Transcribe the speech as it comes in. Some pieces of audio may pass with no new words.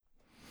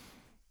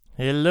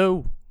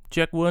Hello,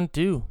 check 1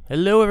 2.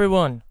 Hello,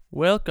 everyone.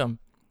 Welcome.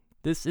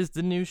 This is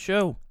the new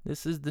show.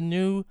 This is the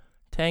new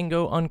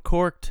Tango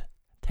Uncorked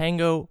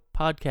Tango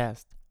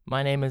podcast.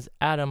 My name is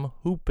Adam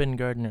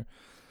Hoopengardner,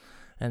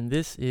 and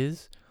this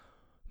is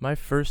my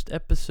first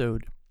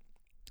episode.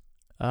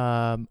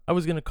 I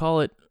was gonna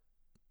call it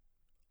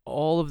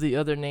all of the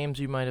other names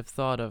you might have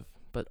thought of,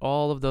 but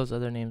all of those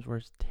other names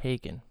were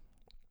taken.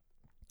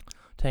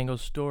 Tango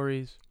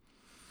stories,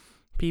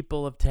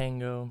 people of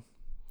tango,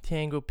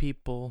 tango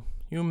people,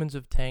 humans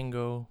of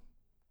tango,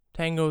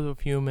 tangos of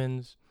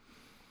humans.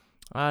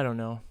 I don't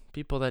know.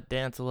 People that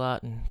dance a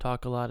lot and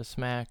talk a lot of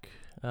smack.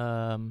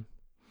 Who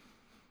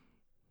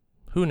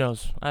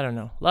knows? I don't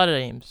know. A lot of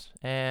names.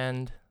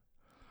 And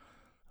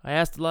I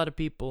asked a lot of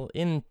people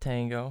in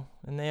tango,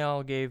 and they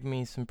all gave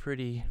me some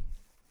pretty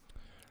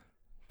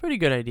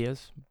good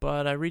ideas.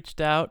 But I reached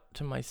out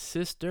to my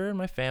sister and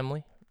my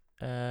family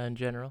in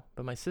general.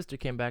 But my sister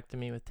came back to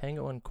me with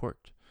Tango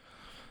Uncorked.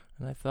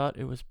 And I thought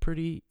it was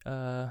pretty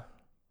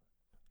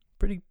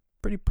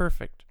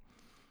perfect.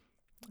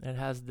 It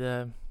has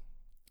the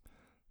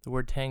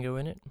word tango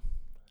in it,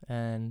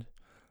 and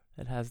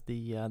it has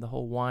the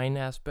whole wine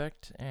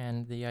aspect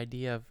and the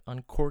idea of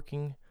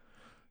uncorking,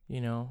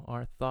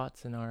 our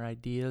thoughts and our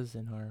ideas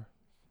and our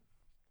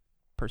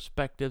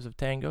perspectives of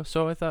tango.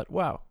 So I thought,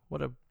 wow,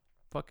 what a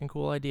fucking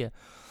cool idea.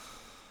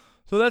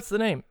 So that's the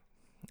name,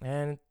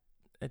 and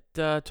it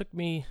took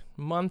me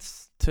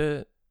months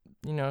to,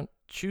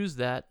 choose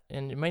that,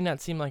 and it might not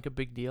seem like a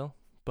big deal,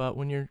 but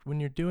when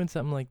you're doing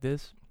something like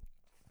this,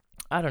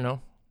 I don't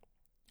know,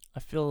 I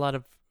feel a lot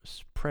of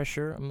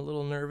pressure. I'm a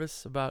little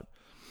nervous about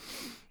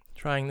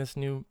trying this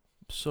new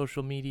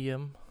social media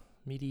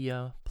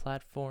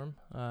platform.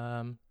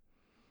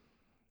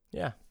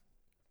 Yeah,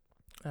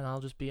 and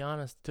I'll just be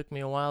honest, it took me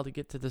a while to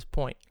get to this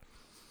point.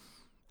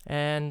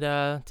 And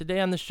today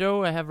on the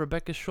show, I have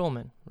Rebecca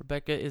Schulman.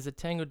 Rebecca is a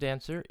tango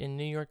dancer in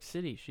New York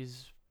City.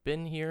 She's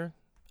been here,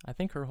 I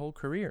think, her whole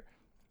career.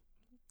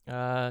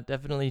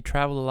 Definitely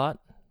traveled a lot,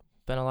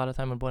 spent a lot of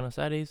time in Buenos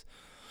Aires,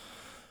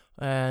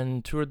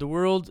 and toured the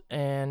world.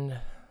 And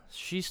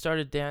she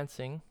started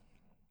dancing.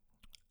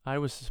 I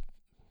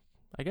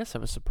guess I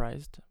was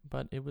surprised,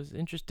 but it was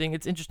interesting.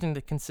 It's interesting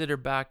to consider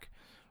back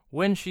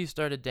when she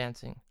started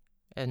dancing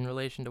in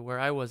relation to where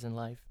I was in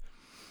life.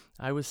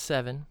 I was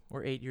 7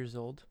 or 8 years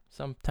old,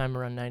 sometime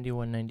around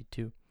 91,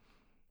 92.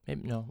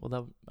 Maybe, no,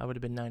 I would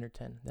have been 9 or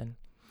 10 then.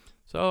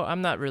 So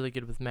I'm not really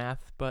good with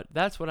math, but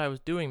that's what I was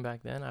doing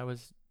back then. I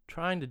was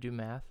trying to do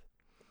math,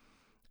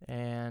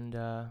 and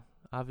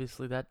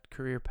obviously that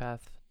career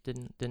path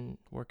didn't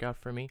work out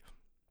for me.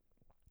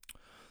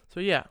 So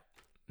yeah,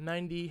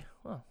 90,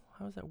 well,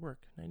 how does that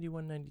work?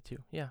 91, 92.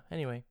 Yeah,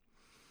 anyway.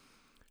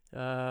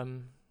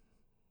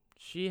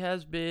 She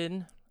has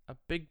been a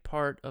big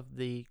part of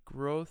the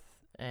growth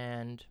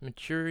and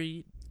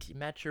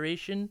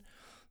maturation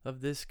of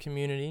this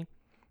community.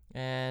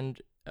 And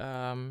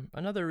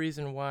another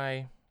reason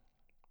why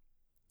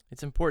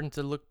it's important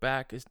to look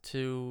back is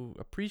to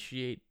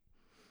appreciate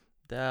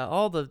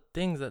all the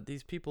things that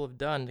these people have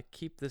done to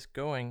keep this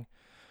going.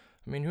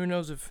 I mean, who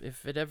knows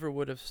if it ever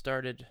would have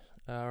started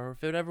or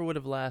if it ever would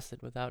have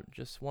lasted without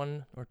just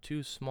one or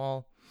two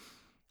small,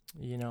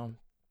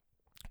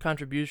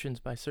 contributions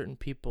by certain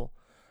people.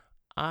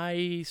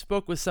 I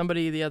spoke with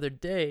somebody the other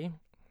day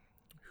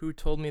who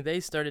told me they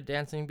started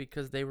dancing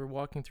because they were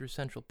walking through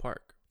Central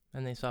Park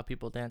and they saw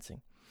people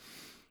dancing.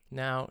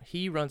 Now,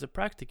 he runs a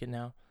Praktika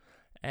now,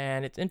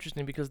 and it's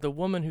interesting because the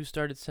woman who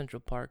started Central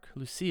Park,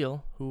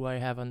 Lucille, who I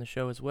have on the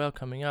show as well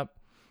coming up,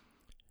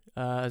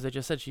 as I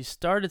just said, she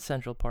started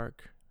Central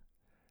Park,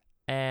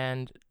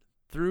 and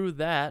through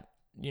that,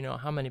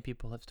 how many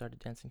people have started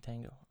dancing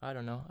tango? I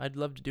don't know. I'd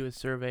love to do a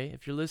survey.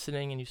 If you're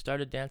listening and you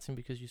started dancing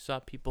because you saw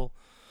people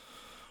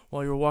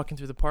while you were walking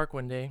through the park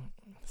one day,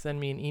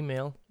 send me an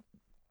email.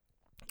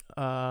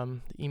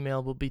 The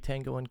email will be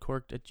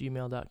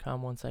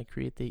tangouncorked@gmail.com once I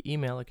create the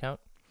email account.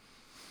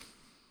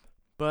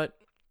 But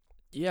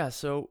yeah,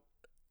 so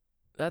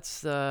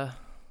that's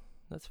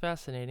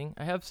fascinating.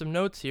 I have some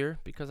notes here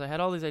because I had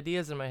all these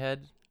ideas in my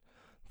head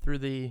through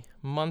the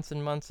months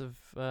and months of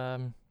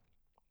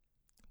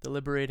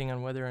deliberating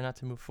on whether or not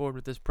to move forward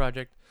with this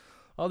project.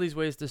 All these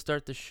ways to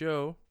start the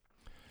show.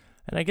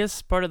 And I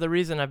guess part of the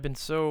reason I've been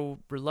so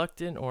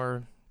reluctant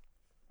or,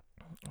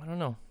 I don't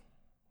know,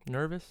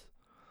 nervous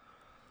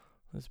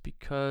is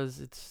because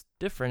it's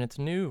different. It's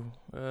new.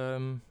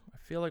 I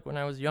feel like when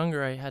I was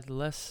younger, I had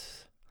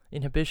less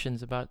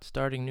inhibitions about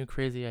starting new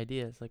crazy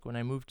ideas. Like when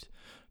I moved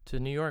to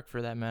New York,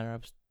 for that matter, I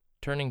was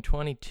turning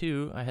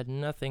 22. I had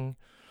nothing.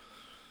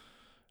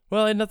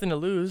 Well, I had nothing to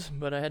lose,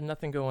 but I had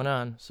nothing going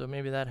on. So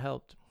maybe that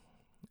helped.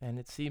 And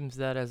it seems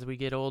that as we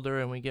get older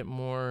and we get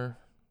more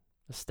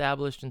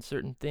established in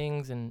certain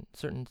things and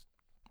certain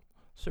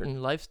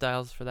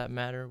lifestyles, for that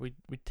matter, we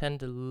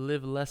tend to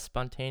live less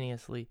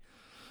spontaneously.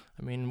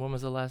 I mean, when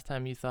was the last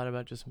time you thought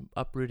about just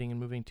uprooting and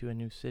moving to a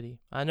new city?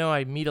 I know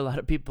I meet a lot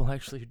of people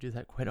actually who do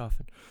that quite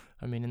often.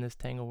 I mean, in this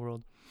tango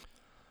world.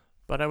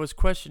 But I was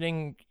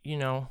questioning,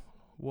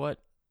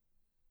 what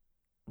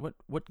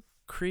what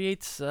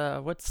creates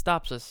what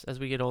stops us as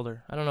we get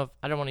older? I don't know.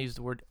 I don't want to use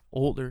the word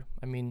older.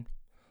 I mean,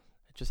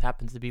 it just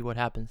happens to be what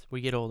happens.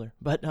 We get older,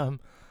 but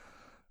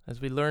as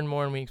we learn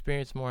more and we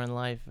experience more in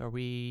life, are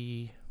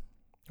we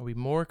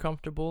more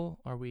comfortable?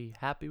 Are we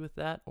happy with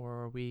that,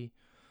 or are we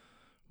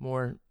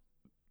more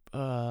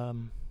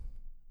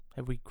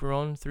have we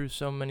grown through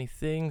so many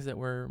things that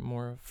we're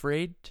more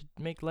afraid to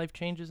make life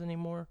changes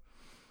anymore?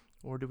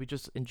 Or do we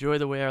just enjoy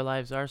the way our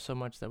lives are so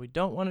much that we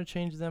don't want to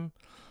change them?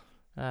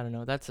 I don't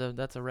know. That's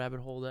a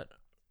rabbit hole that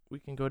we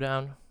can go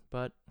down,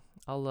 but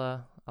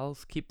I'll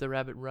keep the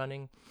rabbit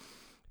running.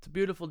 It's a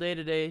beautiful day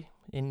today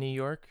in New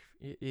York.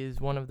 It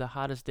is one of the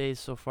hottest days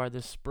so far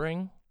this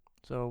spring.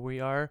 So we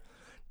are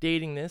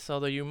dating this,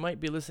 although you might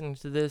be listening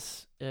to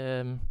this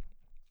in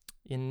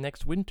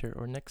next winter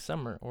or next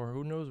summer or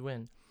who knows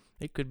when.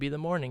 It could be the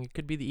morning. It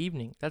could be the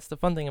evening. That's the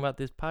fun thing about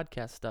this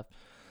podcast stuff.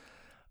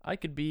 I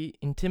could be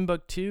in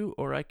Timbuktu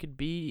or I could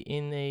be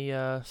in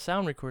a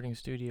sound recording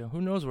studio. Who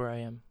knows where I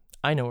am?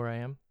 I know where I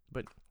am,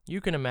 but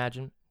you can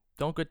imagine.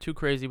 Don't get too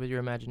crazy with your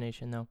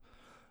imagination, though.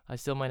 I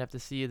still might have to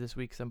see you this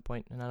week some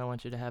point, and I don't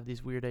want you to have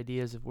these weird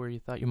ideas of where you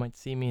thought you might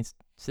see me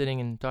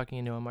sitting and talking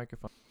into a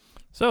microphone.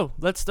 So,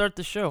 let's start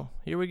the show.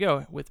 Here we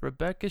go with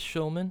Rebecca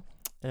Schulman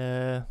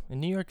in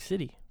New York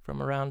City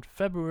from around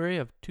February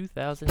of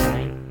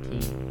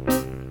 2019.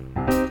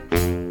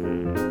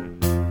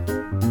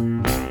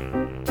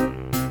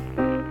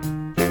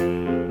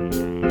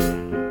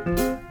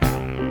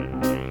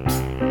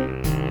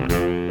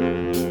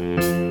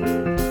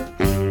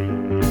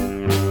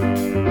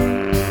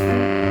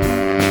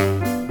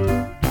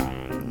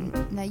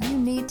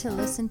 To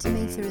listen to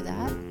me through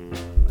that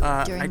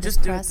during I this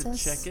just process? do it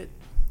to check it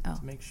to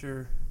make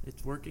sure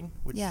it's working,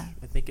 which Yeah.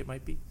 I think it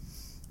might be,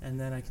 and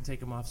then I can take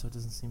them off so it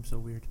doesn't seem so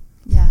weird.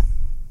 Yeah.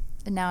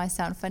 And now I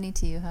sound funny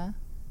to you, huh?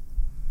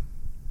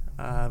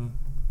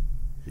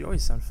 You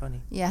always sound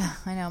funny. Yeah,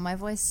 I know. My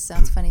voice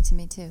sounds funny to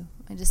me too.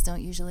 I just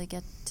don't usually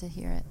get to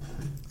hear it.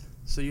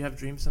 So you have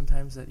dreams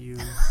sometimes that you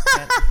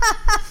can't.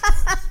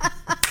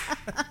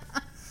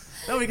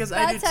 No, because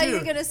That's I do too. how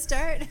you're gonna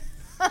start.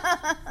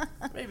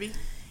 Maybe.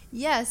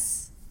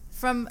 Yes.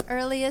 From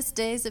earliest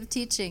days of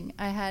teaching,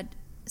 I had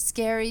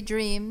scary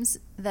dreams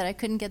that I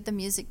couldn't get the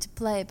music to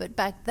play. But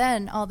back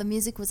then, all the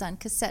music was on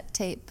cassette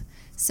tape.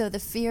 So the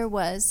fear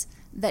was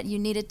that you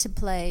needed to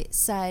play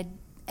side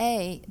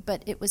A,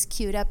 but it was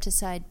queued up to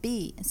side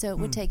B. So it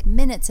would take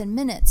minutes and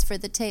minutes for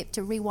the tape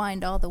to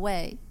rewind all the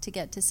way to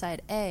get to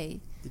side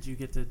A. Did you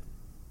get to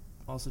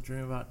also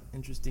dream about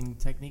interesting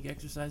technique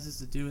exercises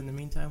to do in the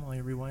meantime while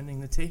you're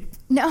rewinding the tape?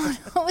 No,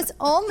 it was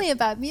only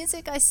about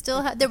music. I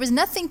still had, there was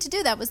nothing to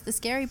do. That was the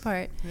scary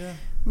part. Yeah.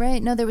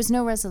 Right. No, there was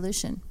no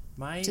resolution.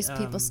 Just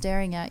people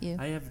staring at you.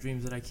 I have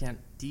dreams that I can't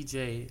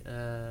DJ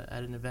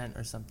at an event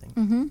or something.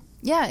 Mm-hmm.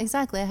 Yeah,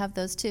 exactly. I have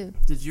those too.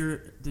 Do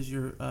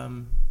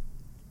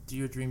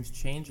your dreams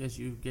change as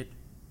you get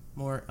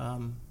more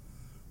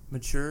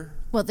mature?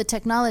 Well, the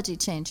technology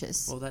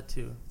changes. Well, that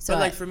too. So but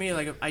like for me,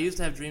 like I used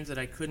to have dreams that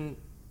I couldn't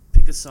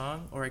pick a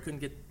song or I couldn't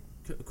get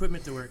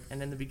equipment to work,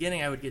 and in the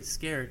beginning I would get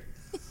scared.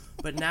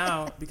 But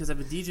now, because I've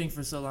been DJing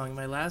for so long, in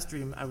my last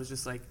dream I was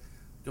just like,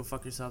 "Go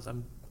fuck yourselves!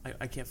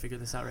 I can't figure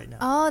this out right now."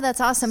 Oh, that's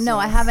awesome. No,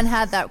 I haven't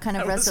had that kind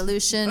of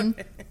resolution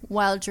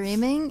while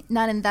dreaming.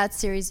 Not in that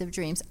series of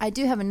dreams. I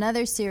do have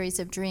another series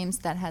of dreams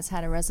that has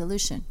had a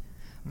resolution.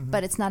 Mm-hmm.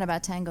 But it's not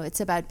about tango. It's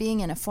about being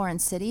in a foreign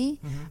city,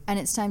 and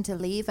it's time to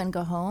leave and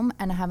go home,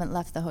 and I haven't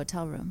left the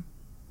hotel room.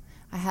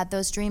 I had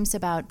those dreams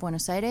about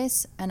Buenos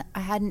Aires, and I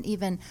hadn't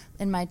even,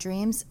 in my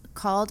dreams,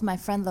 called my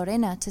friend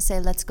Lorena to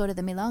say, let's go to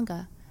the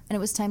Milonga. And it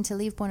was time to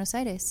leave Buenos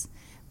Aires.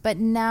 But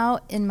now,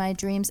 in my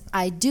dreams,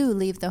 I do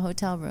leave the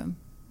hotel room,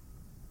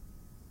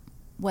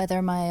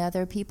 whether my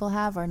other people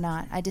have or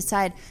not. I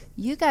decide,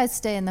 you guys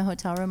stay in the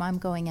hotel room, I'm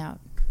going out.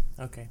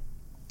 Okay.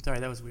 Sorry,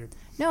 that was weird.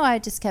 No, I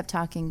just kept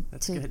talking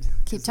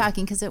keep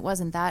talking because it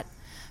wasn't that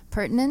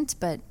pertinent,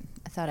 but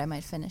I thought I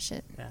might finish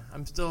it. Yeah,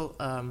 I'm still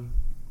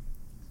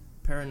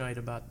paranoid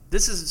about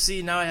this.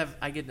 Now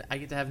I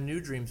get to have new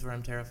dreams where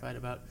I'm terrified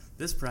about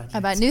this project.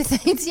 About new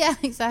things, yeah,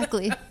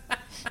 exactly.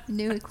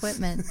 New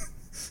equipment.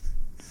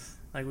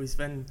 Like we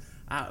spend.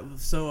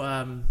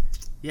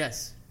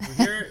 Yes, we're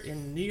here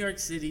in New York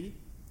City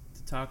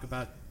to talk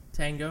about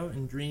tango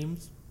and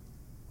dreams,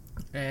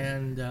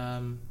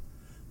 and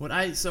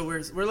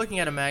we're looking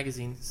at a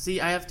magazine.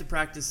 See, I have to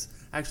practice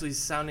actually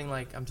sounding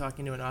like I'm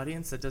talking to an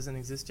audience that doesn't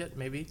exist yet.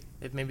 Maybe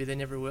they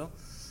never will.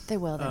 They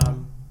will.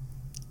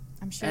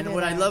 I'm sure. And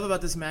what I love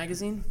about this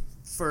magazine,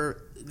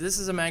 this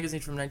is a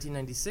magazine from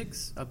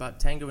 1996 about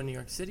tango in New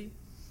York City.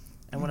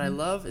 And what I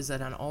love is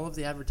that on all of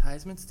the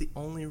advertisements, the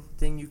only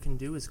thing you can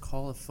do is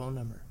call a phone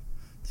number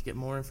to get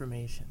more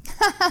information.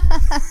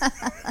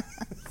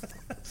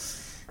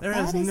 There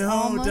is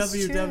no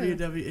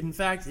www. In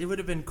fact, it would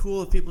have been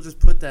cool if people just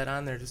put that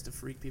on there just to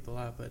freak people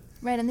out. But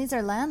right, and these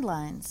are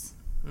landlines.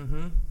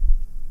 Mm-hmm.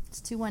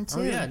 It's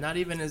 212. Oh yeah, not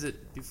even is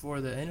it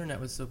before the internet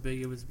was so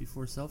big. It was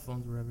before cell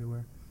phones were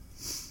everywhere.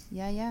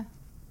 Yeah.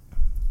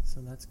 So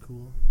that's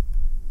cool.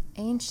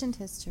 Ancient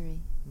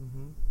history.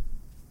 Mm-hmm.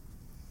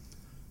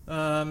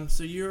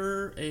 So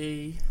you're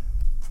a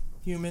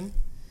human who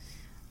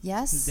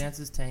Yes,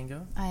 dances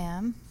tango I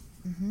am.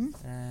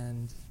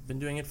 and been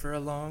doing it for a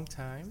long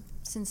time,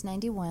 Since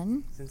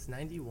 91. since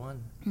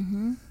 91.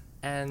 Mm-hmm.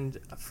 And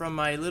from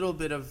my little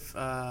bit of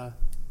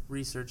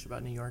research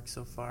about New York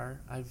so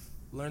far, I've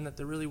learned that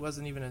there really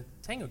wasn't even a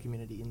tango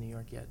community in New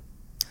York yet.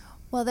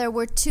 Well, there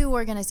were two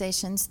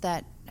organizations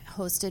that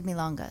hosted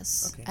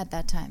milongas Okay. at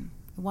that time.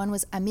 One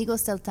was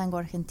Amigos del Tango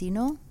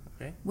Argentino,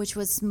 Okay. which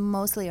was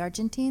mostly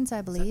Argentines, I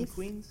Is that in believe.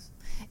 Queens?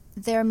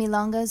 Their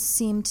milongas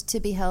seemed to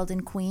be held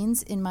in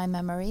Queens, in my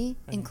memory,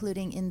 Okay.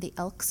 including in the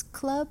Elks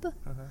Club.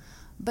 Uh-huh.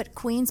 But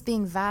Queens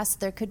being vast,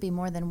 there could be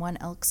more than one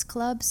Elks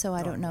Club, so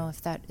I Oh, don't know okay.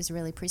 if that is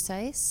really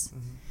precise.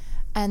 Mhm.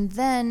 And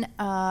then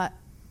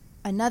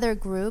another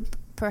group,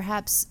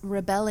 perhaps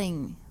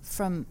rebelling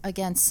from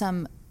against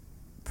some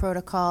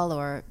protocol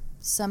or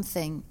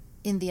something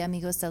in the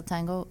Amigos del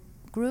Tango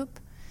group,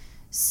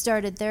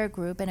 started their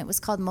group, and it was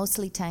called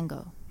Mostly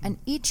Tango. And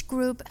each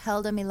group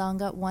held a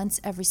milonga once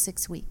every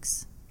 6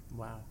 weeks.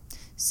 Wow.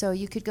 So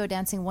you could go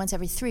dancing once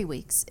every 3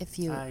 weeks if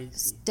you I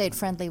see. stayed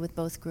friendly with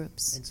both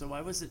groups. And so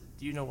why was it,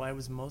 do you know why it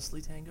was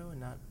mostly tango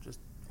and not just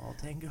all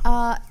tango?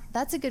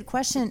 That's a good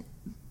question.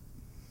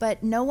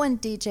 But no one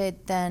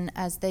DJ'd then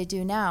as they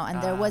do now.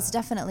 And there was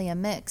definitely a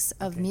mix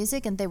of Okay.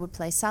 music, and they would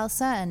play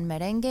salsa and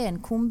merengue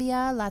and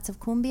cumbia, lots of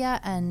cumbia.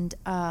 And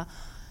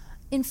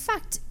in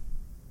fact,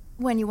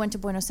 when you went to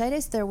Buenos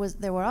Aires, there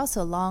were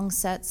also long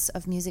sets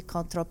of music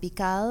called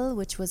tropical,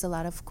 which was a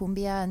lot of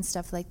cumbia and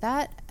stuff like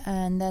that.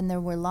 And then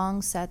there were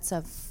long sets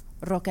of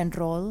rock and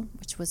roll,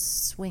 which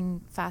was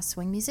fast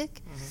swing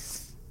music,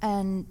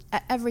 and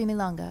every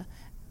milonga.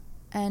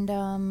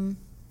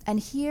 And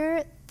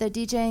here the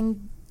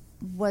DJing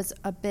was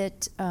a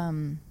bit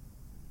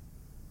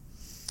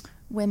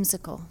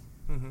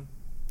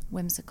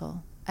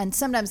whimsical, and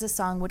sometimes a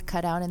song would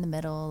cut out in the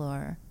middle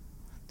or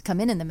come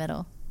in the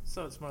middle.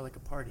 So it's more like a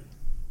party.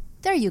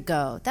 There you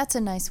go. That's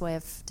a nice way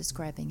of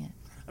describing it.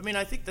 I mean,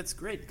 I think that's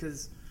great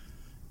because,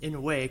 in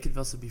a way, it could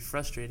also be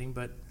frustrating,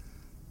 but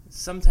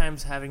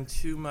sometimes having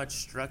too much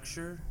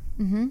structure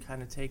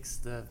kind of takes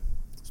the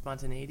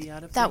spontaneity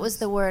out of That things. was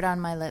the word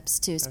on my lips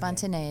too,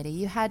 spontaneity.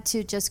 You had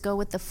to just go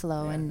with the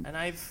flow. Yeah, And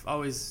I've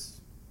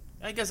always,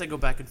 I guess I go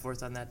back and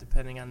forth on that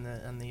depending on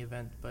the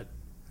event, but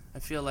I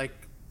feel like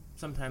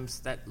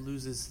sometimes that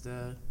loses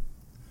the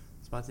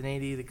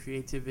spontaneity, the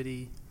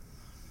creativity,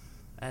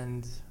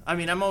 and I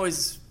mean, I'm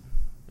always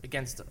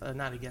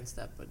not against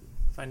that, but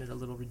find it a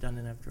little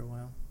redundant after a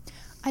while.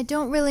 I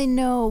don't really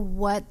know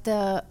what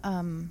the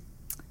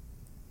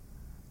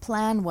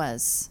plan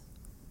was.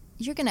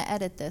 You're going to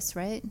edit this,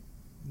 right?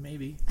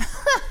 Maybe.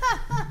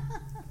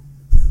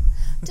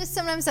 Just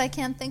sometimes I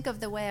can't think of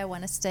the way I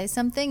want to say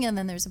something, and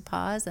then there's a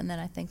pause, and then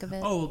I think of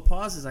it. Oh, well,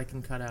 pauses I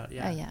can cut out.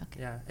 Yeah. Oh, yeah,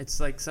 okay. Yeah. It's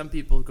like some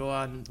people go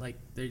on, like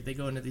they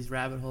go into these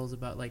rabbit holes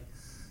about like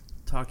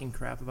talking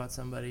crap about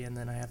somebody, and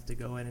then I have to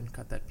go in and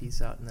cut that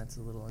piece out, and that's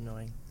a little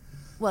annoying.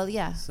 Well,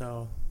 yeah.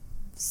 So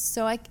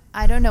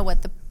I don't know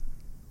what the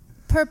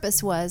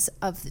purpose was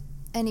of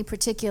any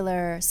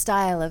particular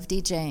style of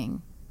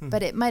DJing,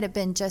 but it might have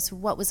been just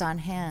what was on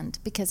hand,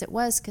 because it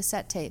was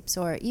cassette tapes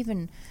or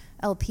even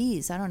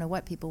LPs. I don't know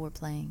what people were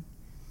playing.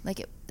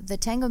 Like the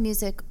tango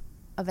music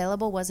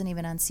available wasn't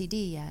even on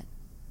CD yet.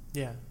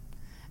 yeah.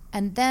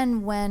 And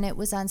then when it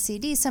was on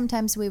CD,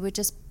 sometimes we would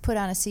just put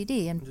on a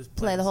CD and Just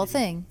play play the the whole CD.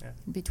 thing. Yeah.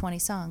 It'd be 20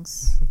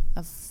 songs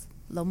of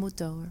Lo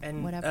Muto or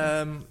And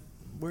whatever.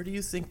 where do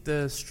you think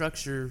the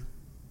structure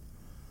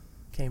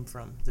came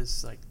from?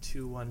 This like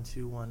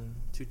 2-1-2-1,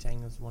 2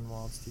 tangos, 1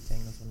 waltz, 2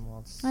 tangos, 1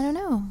 waltz. I don't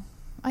know.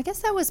 I guess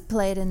that was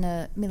played in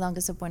the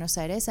Milongas of Buenos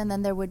Aires, and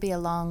then there would be a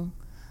long,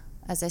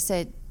 as I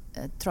said,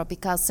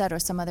 tropical set or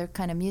some other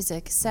kind of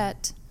music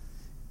set.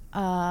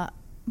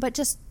 But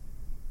just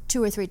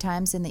 2 or 3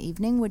 times in the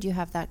evening would you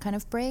have that kind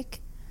of break?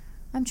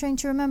 I'm trying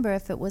to remember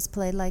if it was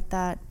played like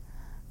that,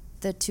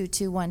 the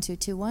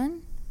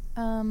 2-2-1-2-2-1.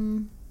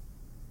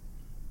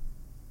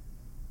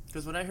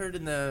 Because what I heard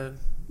in the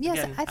Yes,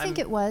 again, I think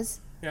it was.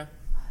 Yeah.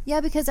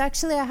 Yeah, because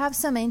actually I have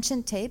some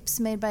ancient tapes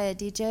made by a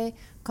DJ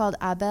called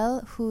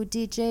Abel, who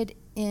DJ'd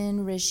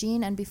in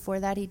Regine, and before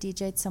that he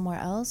DJ'd somewhere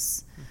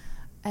else.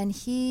 And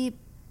he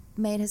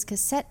made his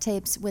cassette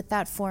tapes with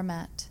that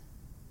format.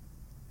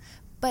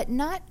 But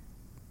not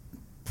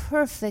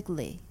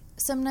perfectly.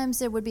 Sometimes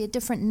there would be a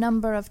different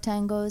number of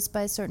tangos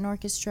by a certain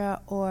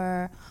orchestra,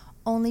 or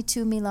only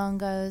 2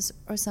 milongas,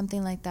 or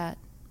something like that.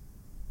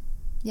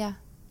 Yeah.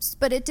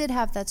 But it did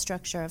have that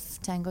structure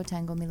of tango,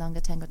 tango,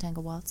 milonga, tango,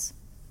 tango, waltz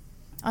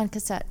on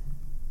cassette,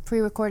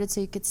 pre-recorded, so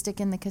you could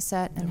stick in the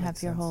cassette and That have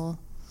makes your sense. whole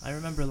I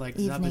remember like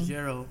evening.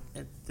 Zabajero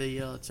at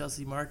the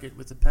Chelsea Market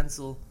with a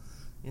pencil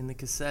in the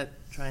cassette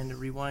trying to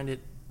rewind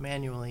it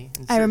manually.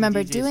 And I certain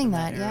remember DJs doing from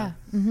that, yeah. era.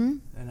 Mm-hmm.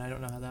 And I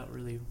don't know how that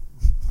really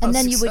And how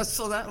then you would-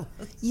 successful that was.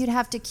 You'd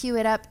have to cue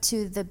it up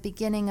to the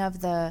beginning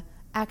of the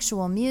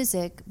actual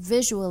music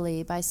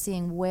visually by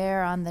seeing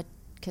where on the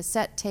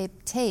cassette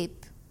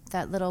tape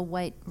that little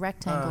white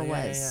rectangle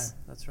yeah, was. Yeah,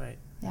 that's right.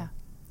 Yeah.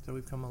 So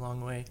we've come a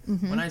long way.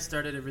 Mhm. When I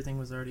started, everything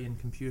was already in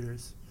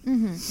computers.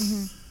 Mm-hmm,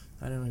 mm-hmm.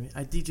 I don't know.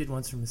 I DJ'd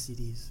once from a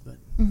CDs, but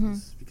it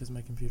was because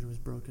my computer was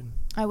broken.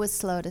 I was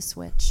slow to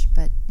switch,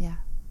 but yeah.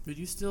 But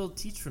you still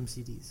teach from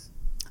CDs?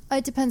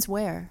 It depends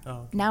where. Oh,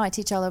 okay. Now I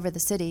teach all over the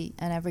city,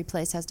 and every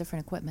place has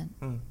different equipment.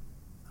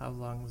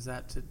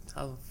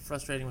 How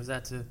frustrating was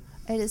that to?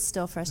 It is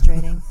still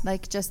frustrating.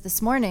 Like just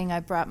this morning, I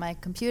brought my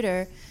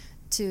computer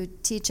to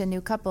teach a new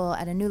couple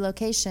at a new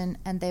location,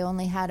 and they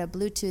only had a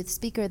Bluetooth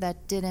speaker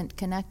that didn't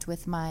connect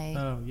with my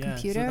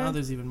computer. So now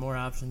there's even more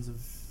options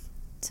of.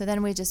 So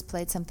then we just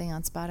played something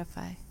on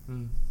Spotify.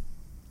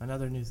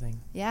 Another new thing.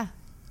 Yeah.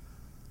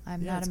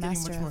 I'm not a master.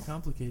 It's getting much more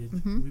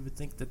complicated. We would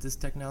think that this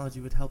technology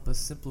would help us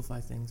simplify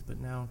things, but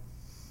now.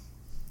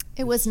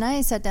 It was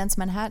nice at Dance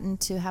Manhattan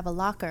to have a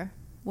locker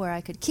where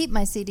I could keep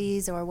my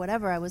CDs or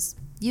whatever I was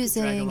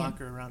using. Drag a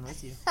locker around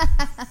with you.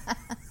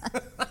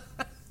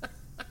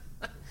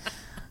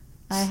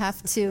 I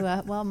have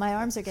to, my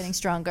arms are getting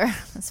stronger.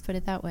 Let's put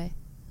it that way.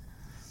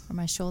 Or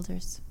my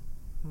shoulders.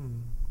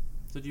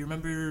 So do you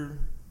remember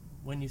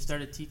when you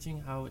started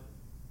teaching,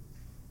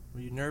 were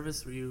you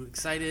nervous? Were you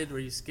excited? Were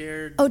you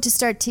scared? Oh, to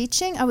start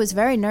teaching? I was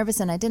very nervous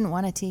and I didn't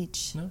want to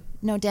teach. No?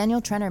 No,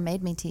 Daniel Trenner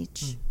made me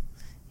teach.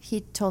 He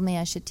told me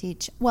I should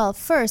teach. Well,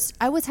 first,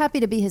 I was happy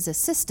to be his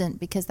assistant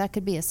because that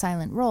could be a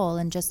silent role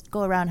and just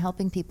go around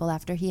helping people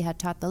after he had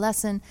taught the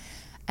lesson,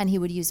 and he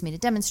would use me to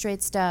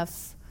demonstrate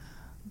stuff.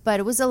 But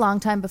it was a long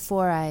time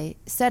before I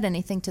said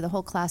anything to the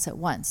whole class at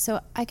once,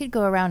 so I could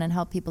go around and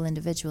help people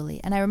individually.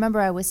 And I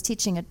remember I was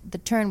teaching the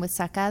turn with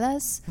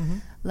sacadas,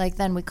 like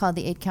then we called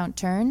the 8-count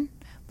turn.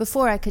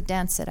 Before I could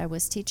dance it, I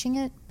was teaching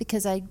it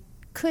because I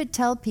could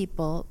tell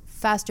people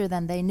faster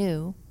than they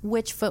knew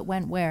which foot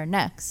went where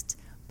next.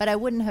 But I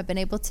wouldn't have been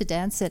able to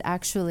dance it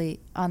actually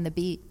on the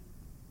beat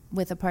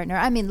with a partner.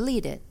 I mean,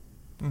 lead it.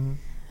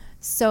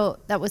 So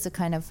that was a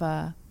kind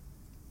of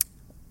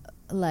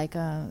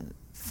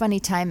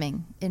funny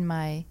timing in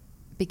my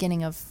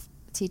beginning of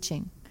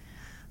teaching.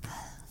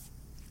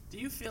 Do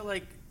you feel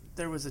like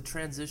there was a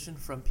transition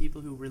from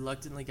people who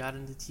reluctantly got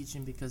into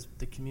teaching because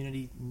the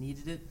community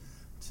needed it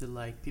to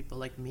like people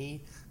like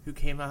me who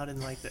came out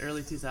in like the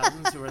early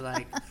 2000s who were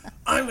like,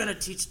 I'm going to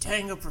teach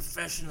tango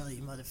professionally,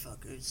 you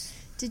motherfuckers?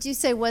 Did you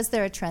say, was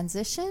there a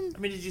transition? I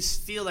mean, did you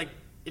feel like,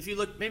 if you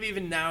look, maybe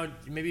even now,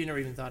 maybe you never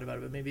even thought about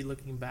it, but maybe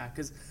looking back,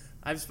 because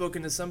I've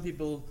spoken to some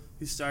people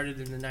who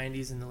started in the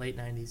 90s and the late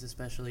 90s,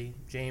 especially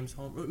James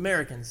Holmes,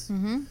 Americans.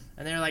 And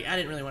they're like, I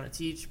didn't really want to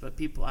teach, but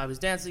I was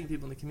dancing,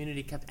 people in the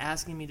community kept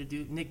asking me to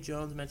do, Nick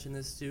Jones mentioned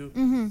this too.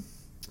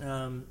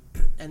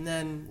 And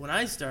then when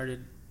I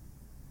started,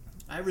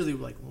 I really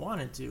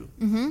wanted to.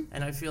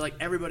 And I feel like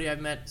everybody I've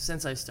met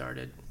since I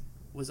started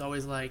was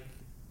always like,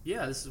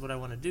 yeah, this is what I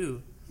want to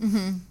do.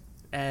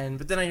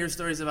 But then I hear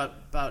stories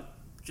about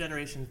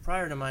generations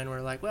prior to mine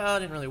where like, well, I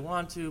didn't really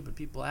want to, but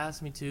people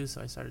asked me to,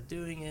 so I started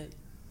doing it.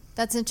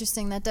 That's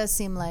interesting. That does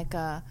seem like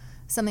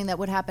something that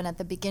would happen at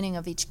the beginning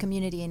of each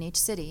community in each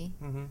city.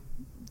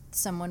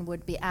 Someone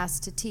would be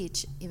asked to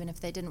teach, even if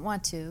they didn't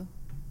want to.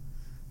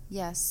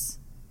 Yes.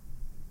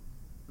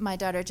 My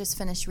daughter just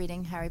finished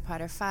reading Harry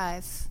Potter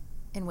 5,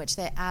 in which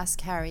they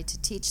ask Harry to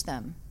teach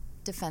them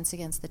Defense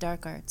Against the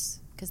Dark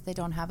Arts, because they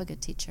don't have a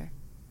good teacher.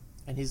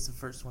 And he's the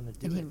first one to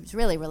do it. And he was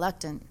really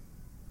reluctant.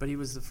 But he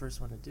was the first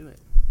one to do it.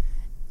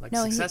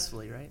 No,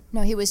 successfully, right?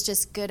 No, he was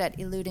just good at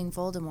eluding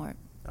Voldemort.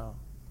 Oh.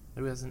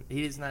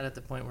 He's not at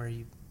the point where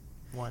he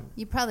won.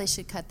 You probably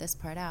should cut this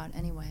part out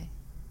anyway.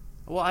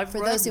 Well, I've For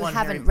read those who one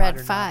haven't Harry read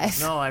Potter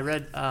 5. No, I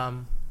read,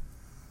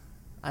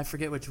 I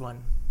forget which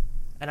one.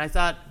 And I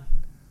thought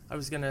I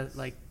was going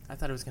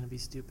to be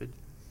stupid.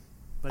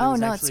 But it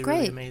was actually it's great.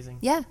 Really amazing.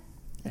 Yeah,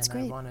 it's and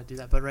great. I want to do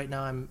that. But right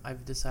now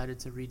I've decided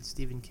to read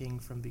Stephen King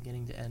from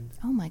beginning to end.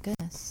 Oh, my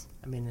goodness.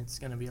 I mean, it's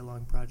going to be a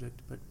long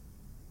project, but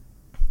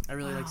I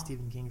really like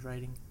Stephen King's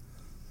writing.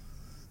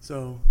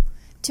 So.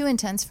 Too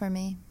intense for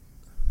me.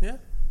 Yeah?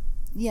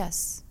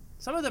 Yes.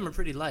 Some of them are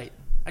pretty light.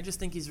 I just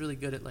think he's really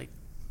good at, like,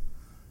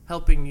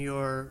 helping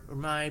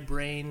my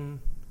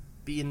brain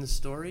be in the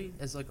story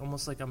as, like,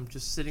 almost like I'm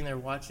just sitting there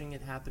watching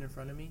it happen in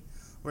front of me.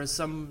 Whereas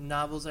some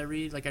novels I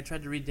read, like I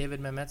tried to read David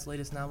Mamet's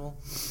latest novel,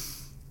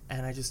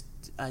 and I just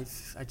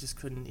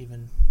couldn't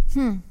even.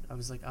 I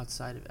was, like,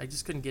 outside of it. I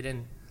just couldn't get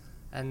in.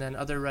 And then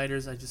other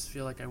writers, I just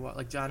feel like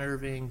like John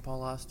Irving,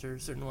 Paul Auster,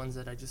 certain ones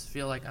that I just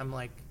feel like I'm,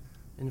 like,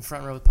 in the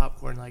front row with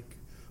popcorn, like,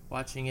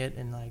 watching it,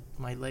 and like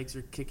my legs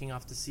are kicking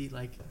off the seat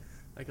like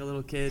a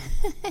little kid.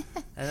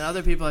 And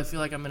other people, I feel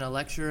like I'm in a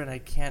lecture and I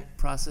can't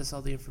process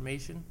all the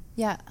information.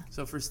 Yeah.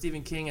 So for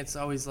Stephen King, it's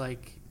always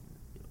like,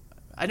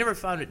 I never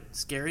found it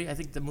scary. I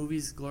think the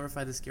movies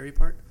glorify the scary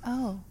part.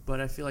 Oh.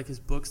 But I feel like his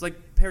books, like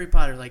Harry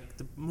Potter, like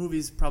the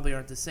movies probably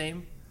aren't the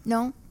same.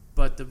 No.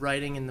 But the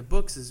writing in the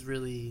books is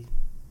really,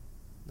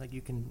 like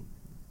you can.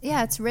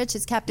 Yeah, it's rich.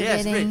 It's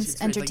captivating. Yeah,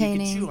 it's entertaining.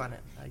 Like you can chew on it.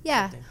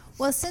 Yeah.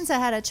 Well, since I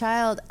had a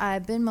child,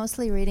 I've been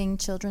mostly reading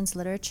children's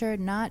literature,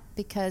 not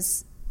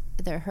because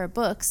they're her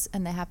books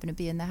and they happen to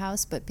be in the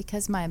house, but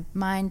because my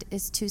mind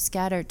is too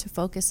scattered to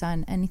focus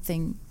on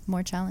anything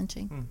more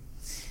challenging.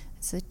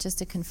 It's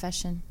just a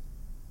confession.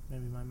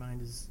 maybe my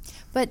mind is.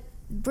 But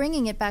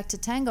bringing it back to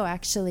tango,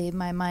 actually,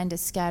 my mind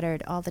is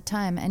scattered all the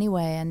time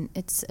anyway, and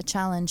it's a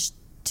challenge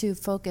to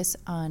focus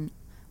on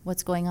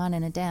what's going on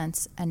in a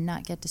dance and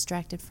not get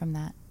distracted from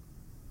that.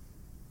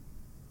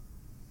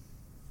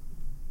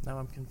 Now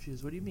I'm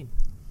confused. What do you mean?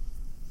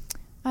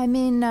 I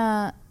mean,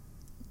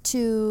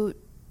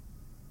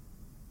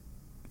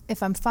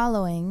 if I'm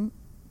following,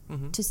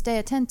 to stay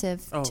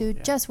attentive to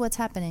just what's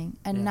happening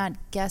and not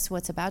guess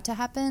what's about to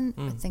happen,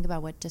 or think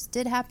about what just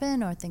did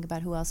happen, or think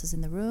about who else is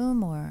in the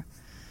room, or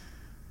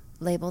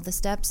label the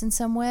steps in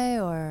some way,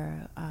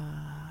 or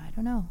I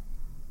don't know.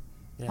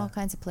 All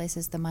kinds of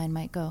places the mind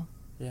might go.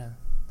 Yeah,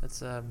 that's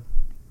to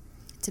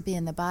be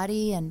in the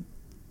body and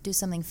do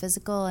something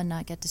physical and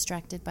not get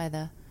distracted by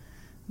the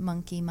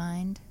monkey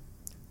mind.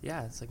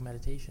 Yeah, it's like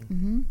meditation.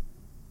 Mm-hmm.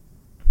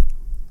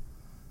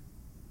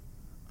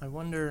 I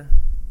wonder.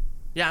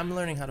 Yeah, I'm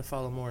learning how to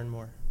follow more and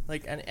more.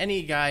 Like, and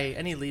any guy,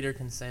 any leader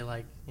can say,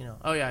 like, you know,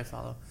 oh yeah, I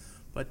follow,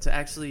 but to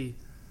actually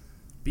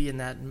be in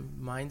that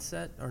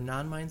mindset or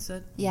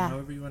non-mindset,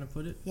 however you want to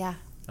put it. Yeah.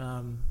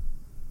 Yeah,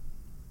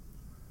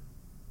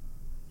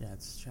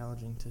 it's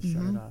challenging to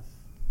shut it off.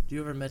 Do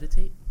you ever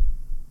meditate?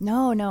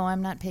 No,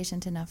 I'm not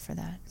patient enough for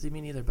that. See,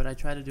 me neither, but I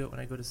try to do it when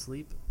I go to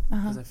sleep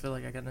because I feel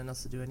like I got nothing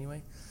else to do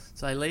anyway.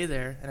 So I lay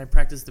there and I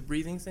practice the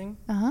breathing thing.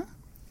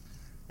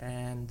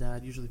 And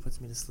it usually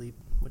puts me to sleep,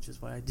 which is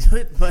why I do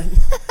it. But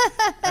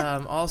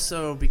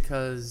also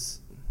because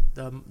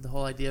the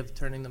whole idea of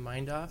turning the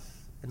mind off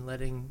and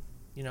letting,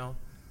 you know,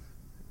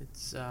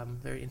 it's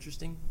very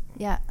interesting.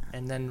 Yeah.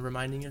 And then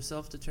reminding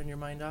yourself to turn your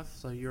mind off,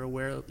 so you're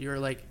aware, you're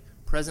like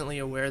presently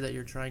aware that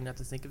you're trying not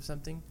to think of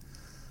something.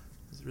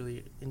 It's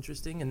really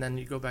interesting. And then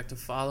you go back to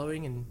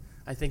following, and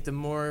I think the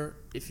more,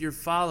 if you're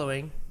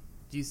following,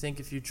 do you think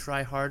if you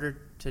try harder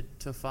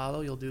to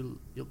follow,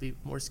 you'll be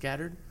more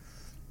scattered?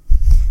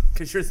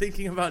 Because you're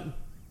thinking about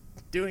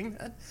doing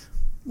that?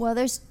 Well,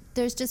 there's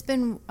just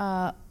been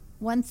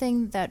one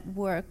thing that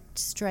worked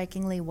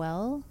strikingly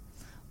well,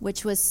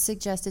 which was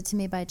suggested to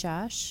me by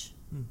Josh,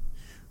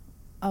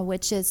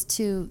 which is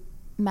to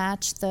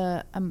match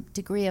the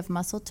degree of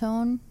muscle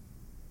tone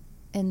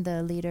in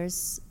the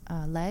leader's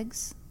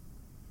legs.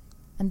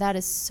 And that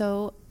is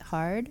so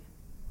hard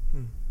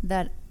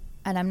that,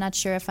 and I'm not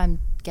sure if I'm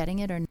getting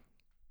it or not.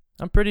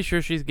 I'm pretty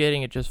sure she's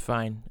getting it just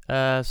fine.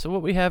 So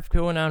what we have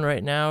going on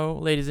right now,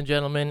 ladies and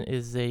gentlemen,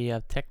 is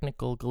a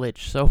technical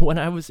glitch. So when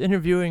I was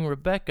interviewing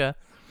Rebecca,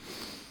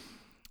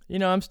 you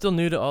know, I'm still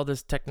new to all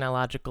this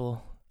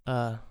technological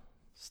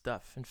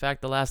stuff. In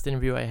fact, the last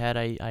interview I had,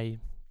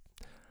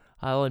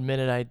 I'll admit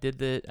it, I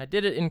did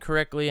it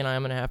incorrectly, and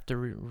I'm gonna have to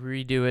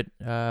redo it.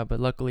 But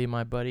luckily,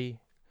 my buddy,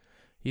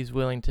 he's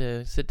willing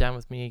to sit down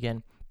with me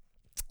again.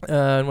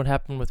 And what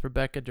happened with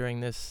Rebecca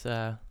during this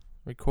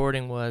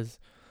recording was,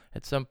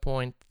 at some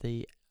point,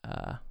 the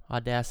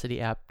Audacity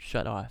app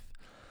shut off.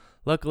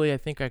 Luckily, I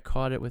think I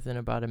caught it within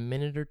about a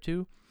minute or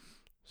two,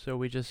 so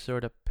we just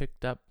sort of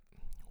picked up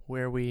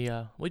where we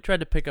tried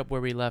to pick up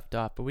where we left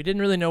off, but we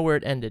didn't really know where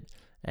it ended,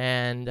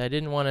 and I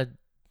didn't want to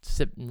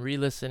sit and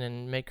re-listen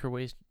and make her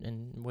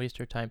waste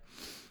her time.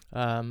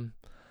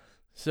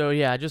 So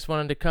yeah, I just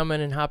wanted to come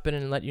in and hop in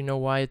and let you know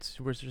why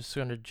we're just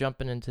going to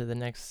jump into the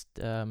next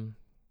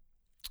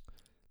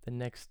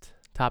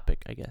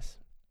topic, I guess.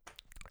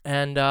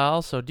 And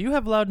also, do you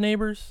have loud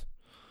neighbors?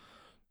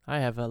 I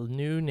have a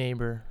new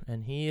neighbor,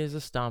 and he is a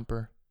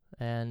stomper.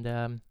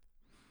 And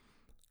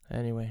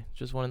anyway,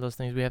 just one of those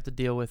things we have to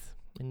deal with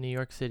in New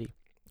York City.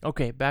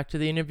 Okay, back to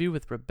the interview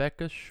with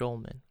Rebecca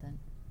Schulman.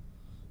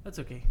 That's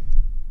okay.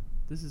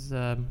 This is...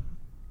 I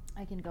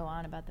can go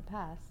on about the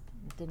past,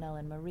 Danelle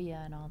and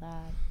Maria and all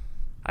that.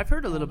 I've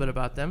heard a little bit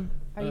about them.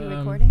 Are you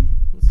recording?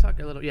 Let's talk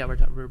a little... Yeah,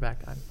 we're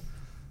back on.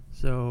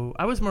 So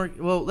I was more...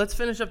 Well, let's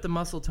finish up the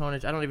muscle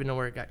tonage. I don't even know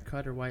where it got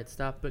cut or why it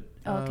stopped, but...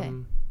 Okay.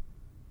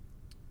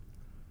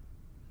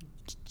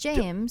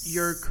 James...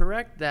 You're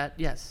correct that...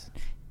 Yes.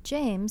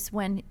 James,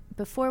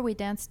 before we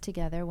danced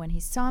together, when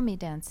he saw me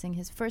dancing,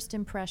 his first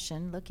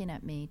impression, looking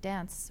at me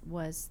dance,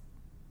 was,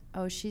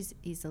 oh, she's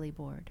easily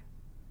bored.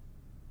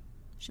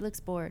 She looks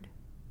bored.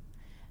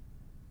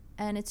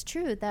 And it's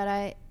true that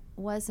I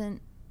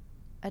wasn't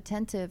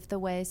attentive the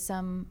way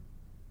some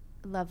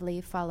lovely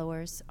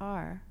followers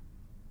are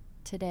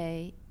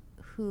today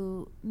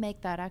who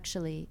make that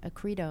actually a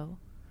credo.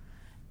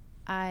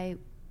 I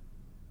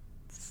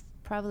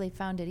probably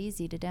found it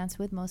easy to dance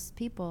with most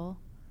people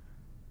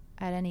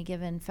at any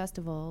given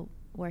festival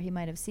where he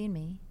might have seen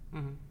me.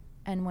 Mm-hmm.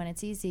 And when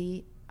it's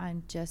easy,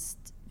 I'm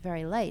just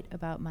very light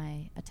about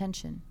my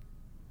attention.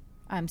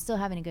 I'm still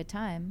having a good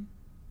time,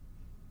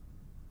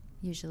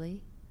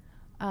 usually.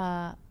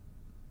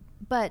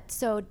 But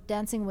so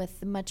dancing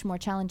with much more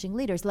challenging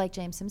leaders like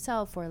James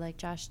himself or like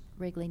Josh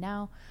Wrigley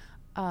now,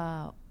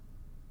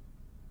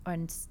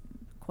 and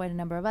quite a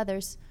number of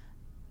others,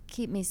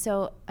 keep me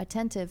so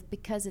attentive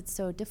because it's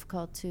so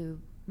difficult to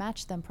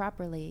match them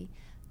properly.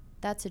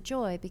 That's a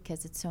joy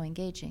because it's so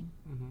engaging.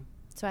 Mm-hmm.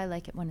 So I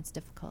like it when it's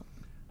difficult.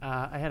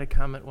 I had a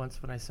comment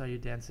once when I saw you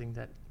dancing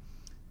that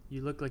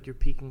you look like you're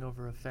peeking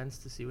over a fence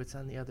to see what's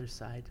on the other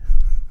side.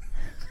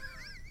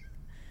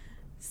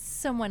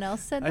 Someone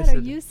else said I that, or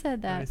said you said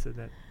I that? said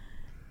that.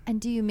 And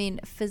do you mean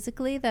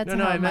physically? That's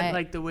No, how I meant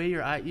like the way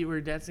you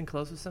were dancing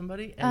close with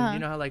somebody, and you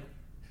know how like,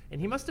 and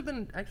he must have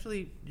been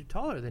actually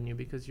taller than you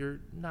because you're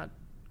not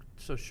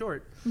so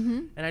short.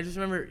 Mm-hmm. And I just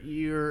remember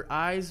your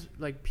eyes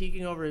like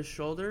peeking over his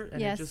shoulder, and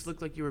Yes. it just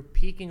looked like you were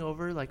peeking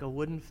over like a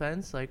wooden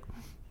fence, like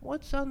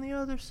what's on the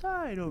other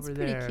side over It's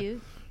there. pretty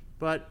cute.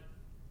 But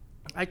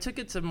I took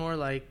it to more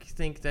like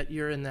think that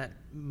you're in that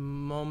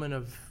moment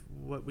of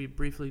what we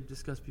briefly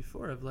discussed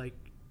before, of like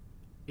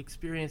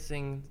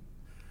experiencing,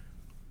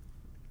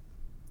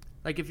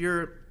 like if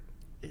you're,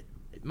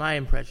 my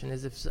impression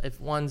is if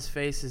one's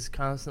face is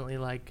constantly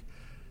like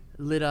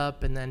lit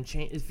up and then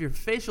change, if your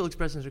facial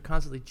expressions are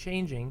constantly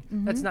changing,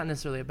 that's not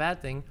necessarily a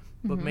bad thing,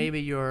 but maybe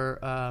your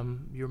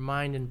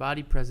mind and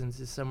body presence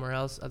is somewhere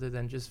else other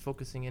than just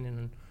focusing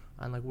in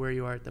on like where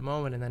you are at the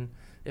moment. And then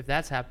if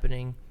that's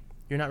happening,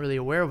 you're not really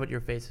aware of what your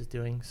face is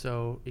doing,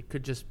 so it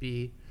could just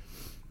be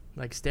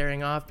like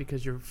staring off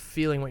because you're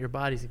feeling what your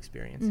body's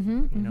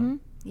experiencing. You know?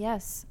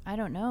 Yes, I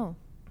don't know.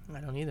 I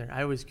don't either.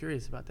 I was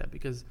curious about that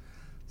because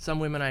some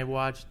women I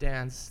watch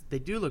dance, they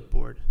do look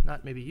bored.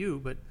 Not maybe you,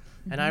 but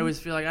and I always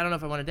feel like I don't know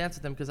if I want to dance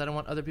with them because I don't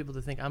want other people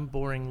to think I'm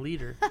boring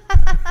leader.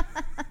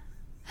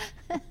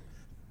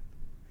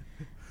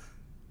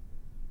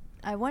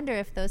 I wonder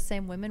if those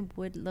same women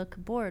would look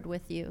bored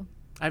with you.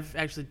 I've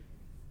actually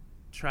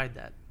tried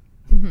that.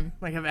 Mm-hmm.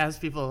 Like I've asked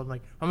people, I'm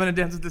like, I'm gonna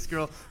dance with this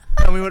girl.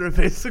 Tell me what her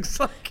face looks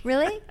like.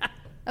 Really?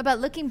 About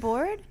looking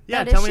bored?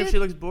 Yeah, That tell me issue? if she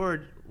looks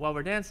bored while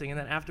we're dancing, and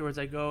then afterwards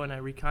I go and I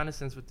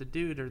reconnaissance with the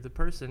dude or the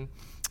person,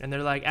 and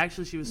they're like,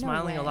 actually she was No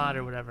smiling a lot way.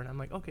 or whatever, and I'm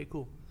like, okay,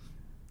 cool.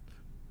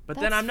 But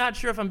then That's- I'm not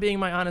sure if I'm being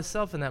my honest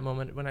self in that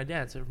moment when I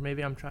dance, or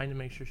maybe I'm trying to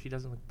make sure she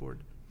doesn't look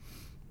bored.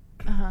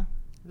 Uh-huh.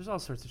 There's all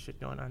sorts of shit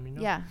going on, you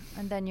know? Yeah,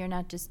 and then you're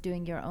not just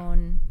doing your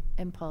own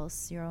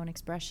impulse, your own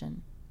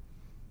expression.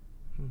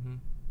 Mm-hmm.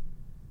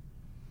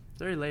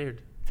 Very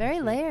layered. Very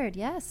actually. layered,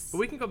 yes. But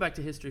we can go back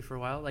to history for a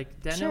while.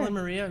 Like Daniel Sure. and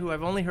Maria, who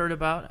I've only heard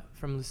about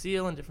from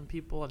Lucille and different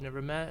people. I've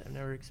never met, I've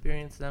never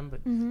experienced them,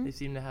 but Mhm. they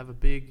seem to have a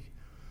big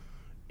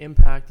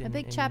impact. A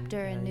big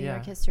chapter in New yeah,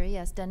 York history,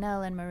 yes.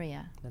 Danelle and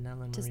Maria,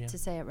 Daniel and just Maria. to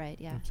say it right,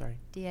 yeah. I'm sorry.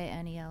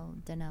 Danel,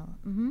 Danelle.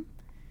 Mm-hmm.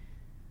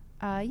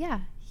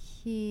 Yeah,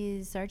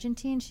 he's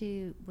Argentine.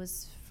 She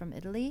was from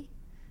Italy,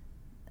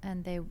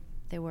 and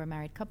they were a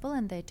married couple,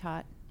 and they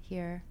taught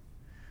here.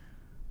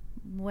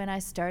 When I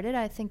started,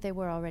 I think they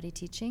were already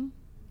teaching,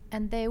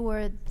 and they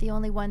were the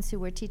only ones who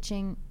were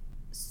teaching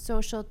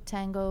social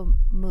tango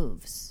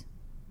moves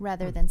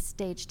rather than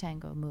stage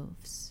tango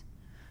moves.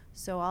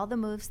 So all the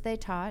moves they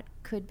taught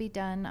could be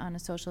done on a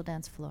social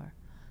dance floor.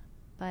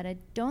 But I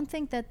don't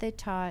think that they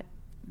taught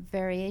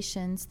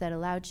variations that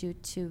allowed you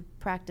to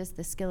practice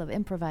the skill of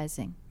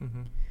improvising.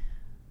 Mm-hmm.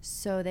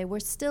 So they were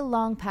still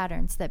long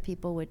patterns that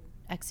people would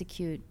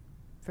execute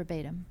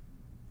verbatim.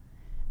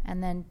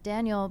 And then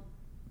Daniel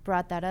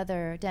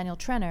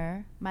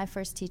Trenner, my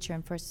first teacher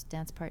and first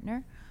dance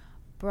partner,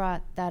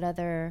 brought that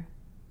other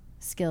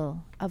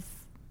skill of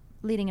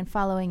leading and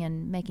following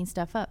and making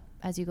stuff up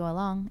as you go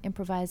along,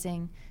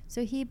 improvising.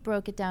 So he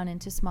broke it down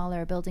into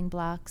smaller building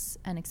blocks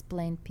and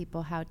explained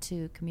people how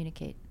to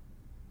communicate.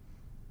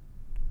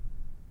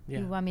 Yeah.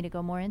 You want me to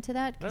go more into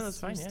that? No, 'Cause that's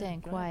fine. you're Yeah, staying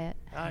go quiet.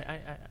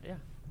 yeah.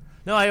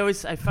 No, I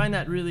find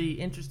that really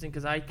interesting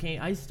because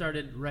I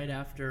started right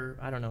after,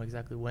 I don't know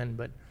exactly when,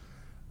 but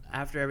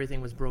after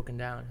everything was broken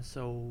down.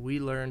 So we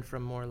learned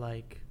from more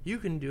like, you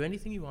can do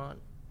anything you want,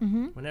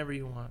 Mm-hmm. whenever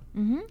you want.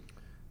 Mm-hmm.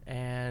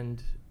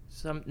 And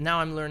now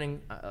I'm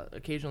learning,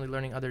 occasionally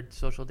learning other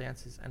social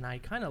dances, and I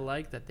kind of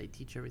like that they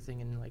teach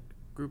everything in like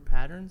group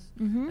patterns,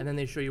 Mm-hmm. and then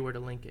they show you where to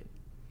link it.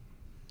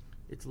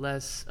 It's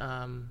less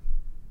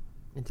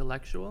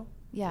intellectual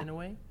Yeah. in a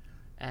way,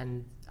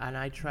 and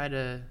I try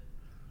to.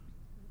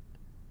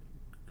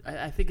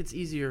 I think it's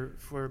easier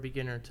for a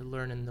beginner to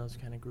learn in those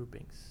kind of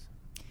groupings.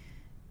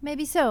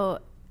 Maybe so.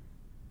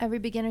 Every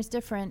beginner's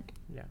different.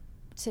 Yeah.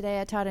 Today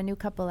I taught a new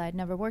couple I'd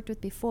never worked with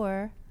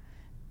before,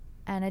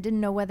 and I didn't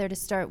know whether to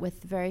start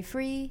with very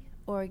free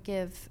or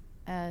give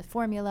a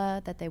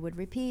formula that they would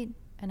repeat,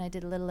 and I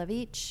did a little of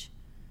each.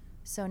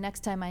 So next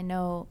time I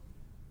know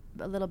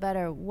a little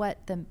better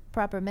what the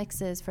proper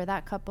mix is for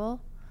that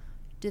couple.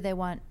 Do they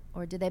want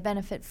or do they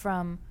benefit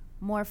from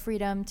more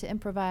freedom to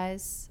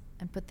improvise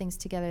and put things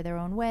together their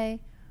own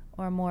way,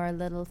 or more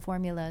little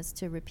formulas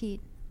to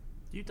repeat?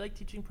 Do you like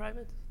teaching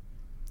privates?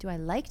 Do I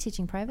like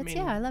teaching privates?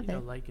 Yeah, I love you it.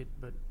 don't like it,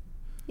 but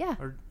Yeah.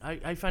 or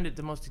I find it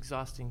the most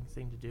exhausting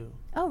thing to do.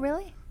 Oh,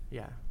 really?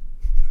 Yeah.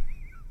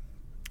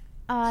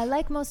 I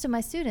like most of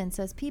my students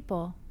as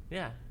people.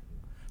 Yeah.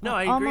 No,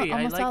 I Almo- agree. I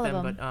almost like all of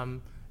them,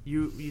 them. but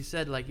you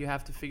said like you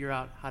have to figure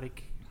out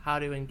how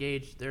to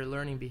engage their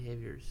learning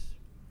behaviors,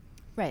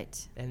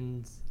 Right.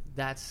 and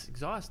that's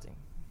exhausting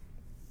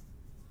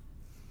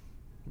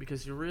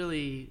because you're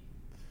really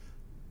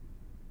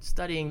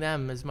studying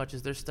them as much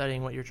as they're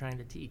studying what you're trying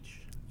to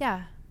teach.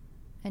 Yeah.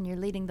 And you're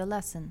leading the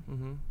lesson.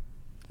 Mm-hmm.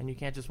 And you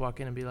can't just walk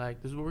in and be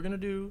like, "This is what we're gonna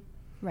do,"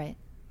 Right.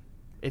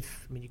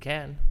 You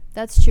can.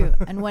 That's true.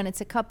 And when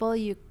it's a couple,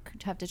 you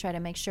have to try to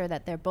make sure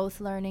that they're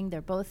both learning,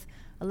 they're both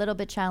a little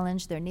bit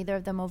challenged, they're neither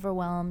of them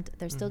overwhelmed,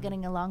 they're still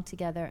getting along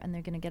together, and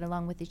they're going to get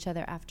along with each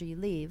other after you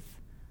leave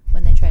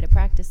when they try to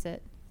practice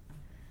it.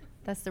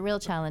 That's the real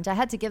challenge. I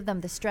had to give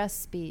them the stress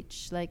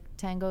speech, like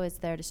tango is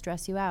there to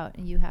stress you out,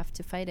 and you have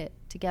to fight it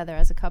together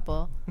as a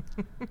couple.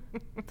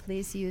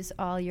 Please use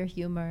all your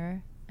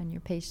humor and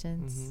your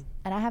patience.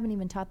 And I haven't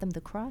even taught them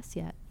the cross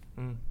yet.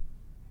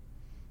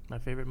 My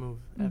favorite move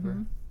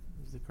ever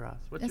is the cross.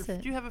 Do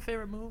you have a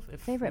favorite move?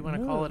 If you want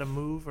to call it a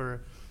move,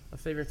 or a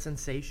favorite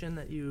sensation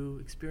that you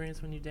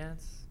experience when you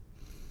dance?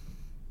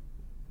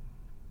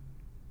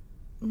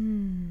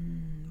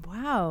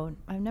 Wow,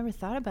 I've never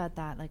thought about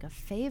that, like a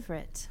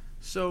favorite.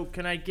 So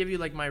can I give you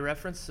like my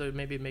reference, so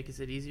maybe it makes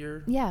it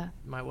easier? Yeah.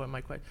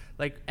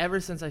 Like ever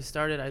since I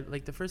started,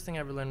 the first thing I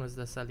ever learned was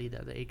the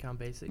salida, the 8-count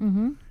basic.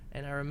 And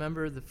I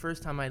remember the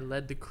first time I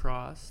led the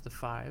cross, the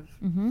 5,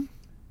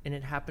 and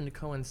it happened to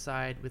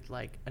coincide with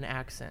like an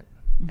accent.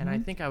 And I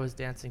think I was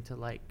dancing to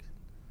like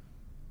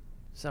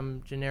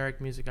some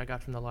generic music I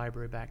got from the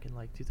library back in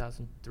like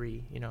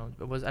 2003. I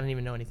didn't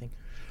even know anything.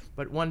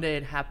 But one day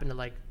it happened to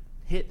like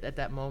hit at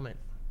that moment.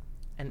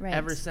 And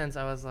ever since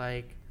I was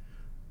like,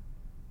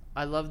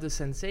 I love the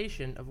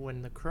sensation of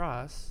when the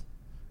cross,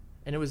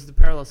 and it was the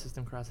parallel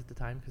system cross at the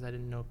time because I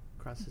didn't know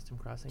cross system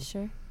crossing.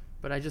 Sure.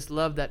 But I just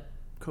love that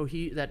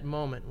that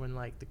moment when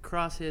like the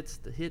cross hits,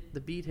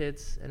 the beat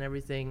hits, and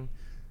everything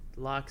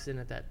locks in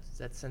at that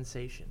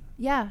sensation.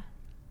 Yeah,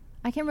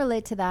 I can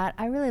relate to that.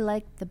 I really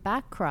like the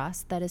back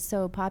cross that is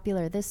so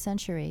popular this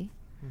century,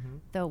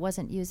 though it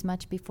wasn't used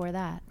much before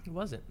that. It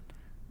wasn't?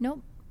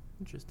 Nope.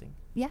 Interesting.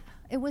 Yeah,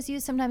 it was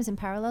used sometimes in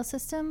parallel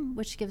system,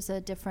 which gives a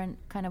different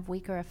kind of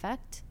weaker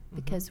effect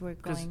because we're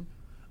going.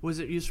 Was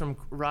it used from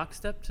rock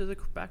step to the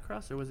back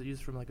cross, or was it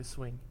used from like a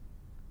swing?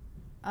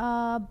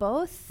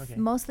 Both. Okay.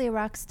 Mostly a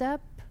rock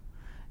step,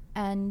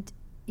 and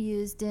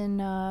used in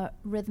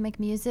rhythmic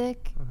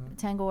music,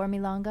 tango or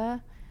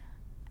milonga.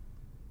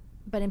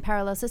 But in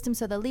parallel system,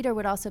 so the leader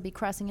would also be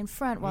crossing in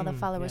front while the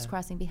follower is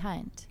crossing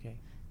behind. Okay.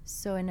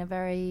 So in a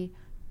very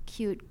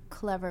cute,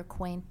 clever,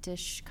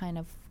 quaintish kind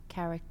of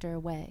character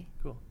way.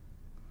 Cool.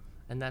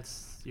 And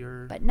that's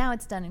your... But now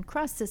it's done in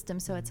cross system,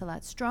 so it's a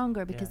lot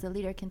stronger because the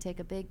leader can take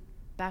a big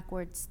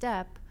backward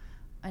step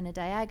and a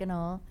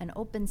diagonal, an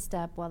open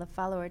step, while the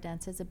follower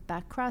dances a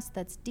back cross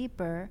that's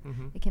deeper.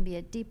 It can be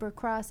a deeper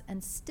cross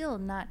and still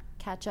not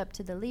catch up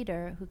to the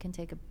leader, who can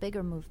take a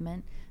bigger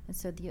movement. And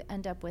so you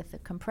end up with a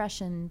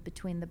compression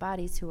between the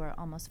bodies who are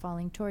almost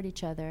falling toward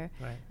each other.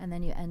 Right. And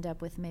then you end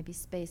up with maybe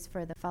space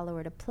for the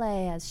follower to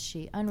play as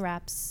she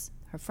unwraps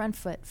her front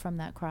foot from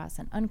that cross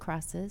and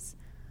uncrosses.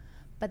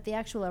 But the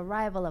actual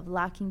arrival of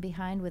locking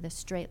behind with a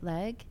straight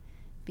leg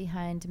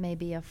behind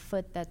maybe a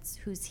foot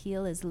whose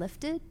heel is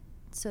lifted,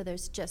 so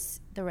there's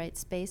just the right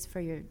space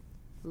for your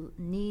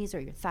knees or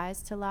your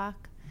thighs to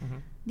lock.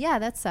 Yeah,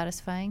 that's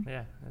satisfying.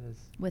 Yeah, it is.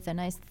 With a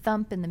nice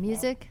thump in the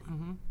music.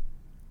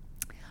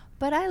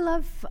 But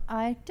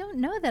I don't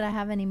know that I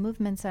have any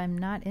movements I'm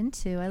not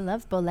into. I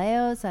love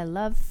boleos, I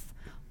love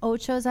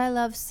ochos, I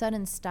love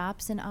sudden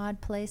stops in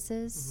odd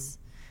places.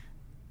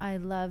 I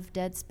love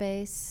dead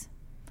space.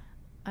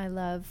 I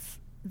love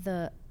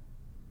the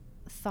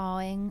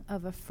thawing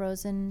of a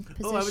frozen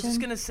position. Oh, I was just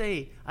going to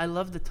say, I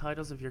love the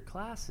titles of your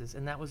classes,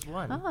 and that was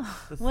one.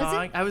 Oh, the was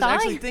thawing. it? I was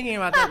actually thinking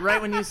about that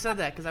right when you said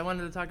that, because I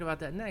wanted to talk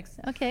about that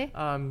next. Okay.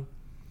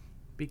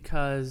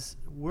 Because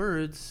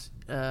words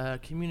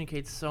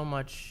communicate so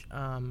much,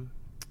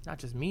 not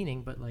just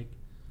meaning, but like,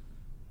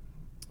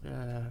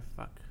 now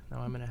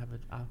I'm going to have an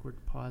awkward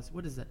pause.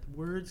 What is that?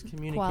 Words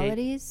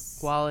communicate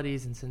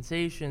qualities and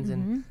sensations,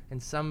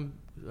 and some,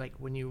 like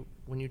when you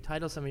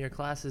title some of your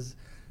classes,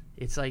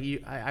 it's like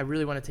I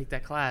really want to take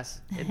that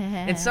class.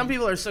 And some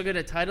people are so good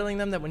at titling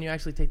them that when you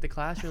actually take the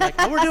class, you're like,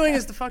 all we're doing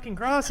is the fucking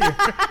cross here.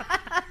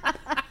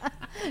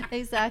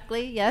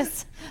 Exactly.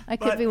 Yes, I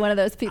could be one of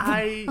those people.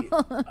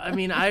 I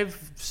mean, I've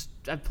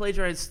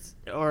plagiarized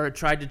or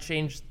tried to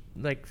change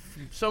like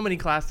so many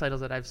class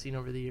titles that I've seen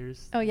over the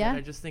years. Oh yeah. That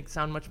I just think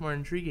sound much more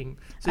intriguing.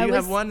 So you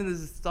have one that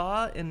is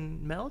thaw and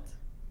melt.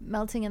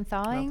 Melting and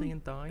thawing? Melting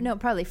and thawing? No,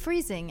 probably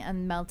freezing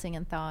and melting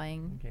and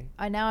thawing.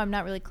 Okay. Now I'm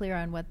not really clear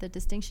on what the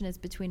distinction is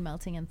between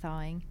melting and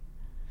thawing.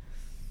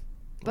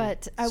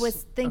 But I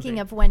was thinking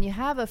of when you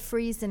have a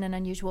freeze in an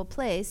unusual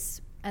place,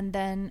 and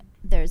then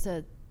there's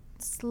a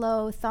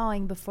slow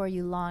thawing before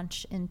you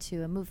launch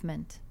into a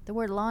movement. The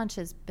word launch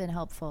has been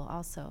helpful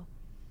also.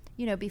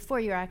 Before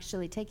you're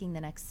actually taking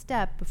the next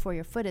step, before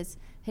your foot is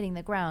hitting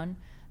the ground,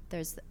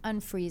 there's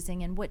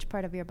unfreezing, and which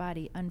part of your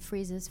body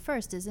unfreezes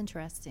first is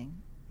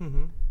interesting.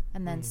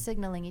 And then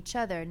signaling each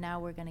other, now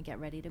we're going to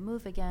get ready to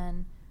move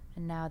again,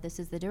 and now this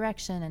is the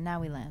direction, and now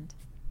we land.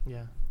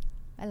 Yeah.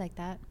 I like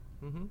that.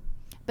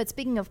 But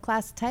speaking of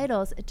class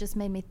titles, it just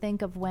made me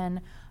think of when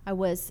I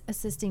was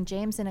assisting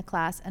James in a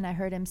class, and I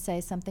heard him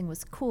say something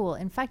was cool.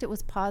 In fact, it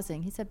was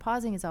pausing. He said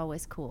pausing is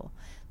always cool.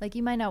 Like,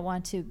 you might not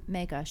want to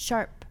make a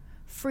sharp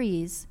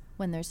freeze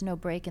when there's no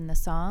break in the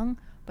song,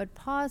 but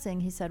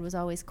pausing, he said, was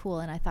always cool.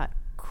 And I thought,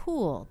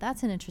 cool.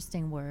 That's an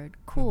interesting word.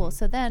 Cool. Mhm.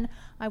 So then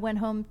I went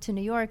home to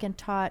New York and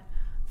taught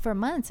for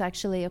months,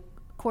 actually,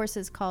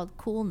 courses called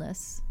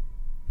coolness.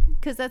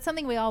 Because that's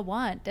something we all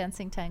want,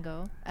 dancing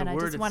tango. And I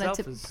just wanted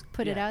to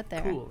put it out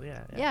there. Cool,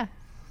 yeah. Yeah.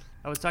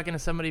 I was talking to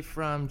somebody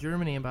from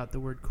Germany about the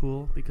word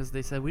cool because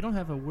they said we don't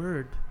have a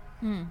word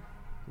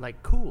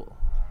like cool.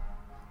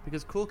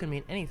 Because cool can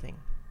mean anything.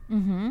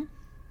 Mm-hmm.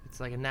 It's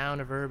like a noun,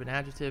 a verb, an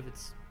adjective.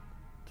 It's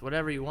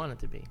whatever you want it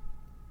to be.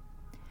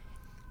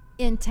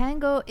 In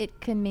tango, it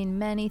can mean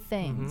many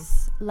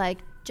things. Like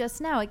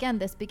just now, again,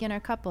 this beginner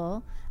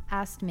couple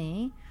asked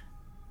me,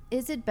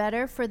 is it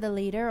better for the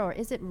leader, or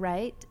is it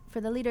right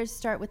for the leader to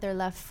start with their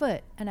left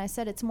foot? And I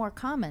said it's more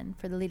common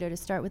for the leader to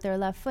start with their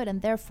left foot,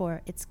 and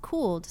therefore it's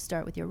cool to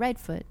start with your right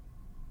foot.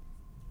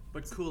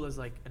 But cool is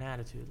like an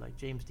attitude, like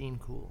James Dean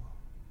cool.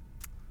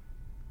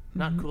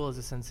 Not cool as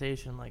a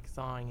sensation, like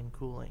thawing and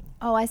cooling.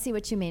 Oh, I see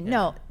what you mean.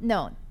 Yeah.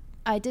 No,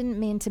 I didn't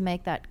mean to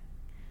make that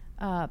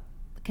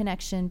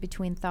connection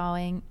between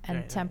thawing and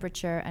Right.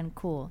 temperature and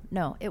cool.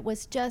 No, it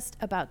was just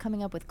about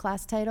coming up with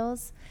class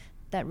titles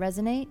that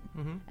resonate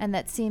and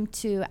that seem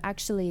to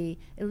actually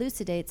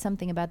elucidate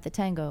something about the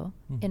tango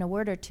in a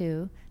word or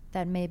two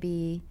that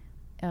maybe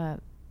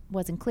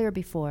wasn't clear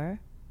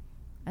before,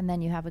 and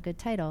then you have a good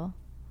title.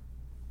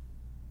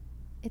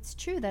 It's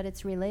true that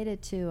it's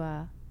related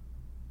to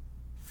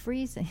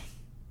freezing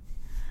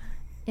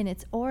in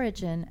its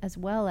origin, as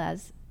well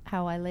as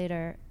how I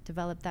later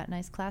developed that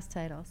nice class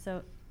title.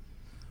 So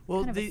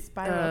Well, kind of a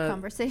spiral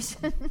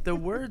conversation. the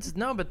words,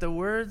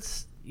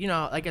 you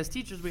know, like as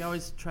teachers, we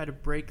always try to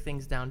break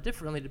things down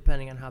differently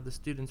depending on how the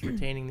student's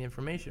retaining the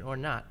information or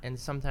not. And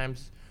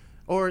sometimes,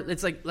 or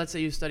it's like, let's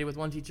say you study with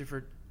one teacher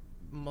for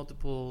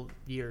multiple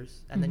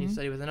years, and then you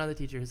study with another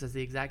teacher who says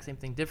the exact same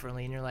thing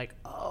differently, and you're like,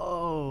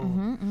 oh,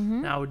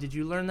 now did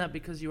you learn that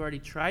because you already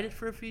tried it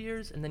for a few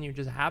years and then you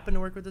just happen to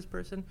work with this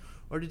person,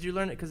 or did you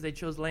learn it because they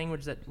chose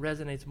language that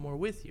resonates more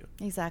with you?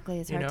 Exactly,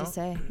 it's You hard to know?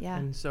 say. Yeah.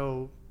 And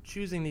so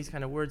choosing these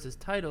kind of words as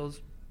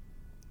titles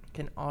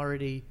can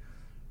already,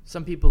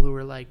 some people who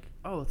are like,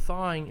 oh,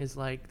 thawing is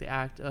like the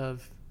act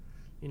of,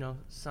 you know,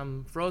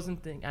 some frozen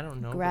thing, I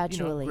don't know,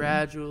 Gradually. but, you know,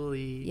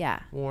 gradually Yeah.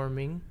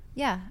 warming.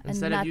 Yeah,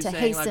 Instead and of not you to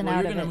saying like, hasten well, out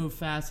you're of going to it. move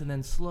fast and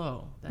then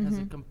slow. That has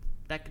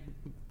that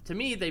could, to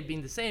me, they've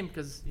been the same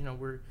because, you know,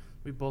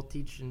 we both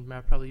teach and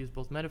probably use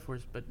both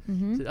metaphors, but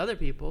to other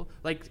people,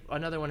 like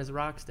another one is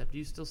rock step. Do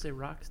you still say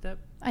rock step?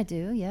 I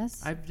do,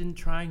 yes. I've been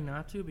trying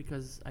not to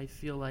because I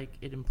feel like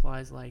it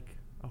implies like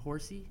a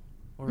horsey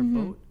or a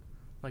boat,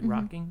 like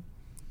rocking.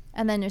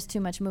 And then there's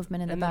too much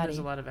movement in And the then body. there's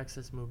a lot of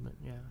excess movement,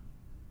 yeah.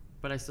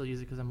 But I still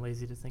use it because I'm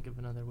lazy to think of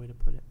another way to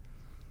put it.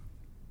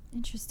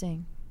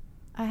 Interesting.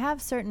 I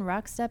have certain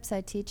rock steps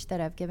I teach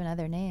that I've given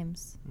other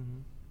names.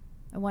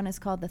 One is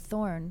called the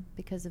thorn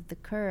because of the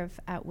curve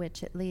at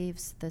which it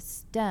leaves the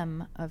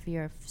stem of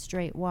your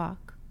straight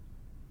walk.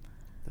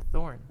 The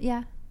thorn.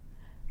 Yeah.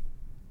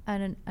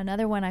 And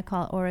another one I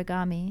call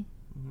origami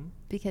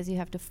because you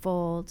have to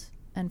fold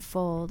and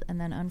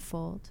then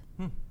unfold.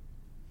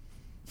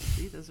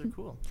 See, those are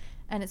cool.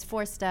 And it's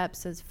 4 steps,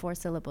 so it's 4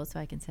 syllables, so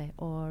I can say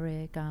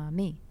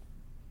origami.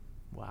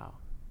 Wow,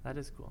 that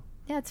is cool.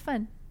 Yeah, it's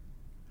fun.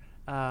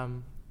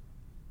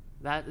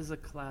 That is a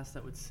class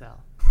that would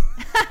sell.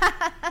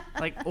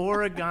 Like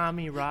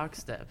origami rock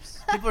steps.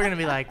 People are going to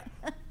be like,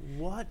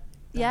 what?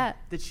 Yeah.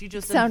 Did she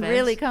just Sound invent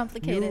really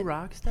complicated. new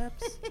rock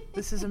steps?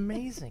 This is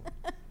amazing.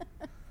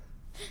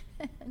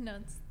 No,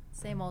 it's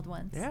same old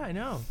ones. Yeah, I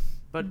know.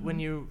 But when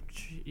you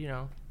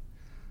know,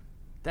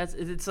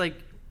 it's like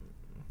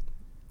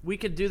we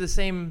could do the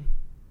same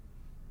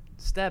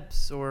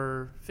steps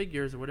or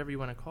figures or whatever you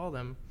want to call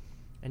them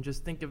and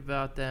just think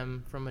about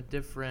them from a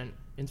different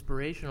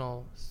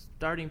inspirational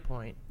starting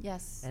point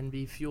Yes, and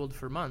be fueled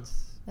for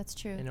months that's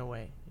true. in a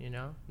way, you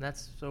know? And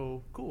that's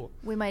so cool.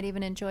 We might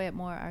even enjoy it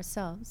more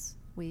ourselves,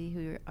 we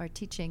who are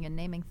teaching and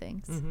naming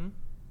things.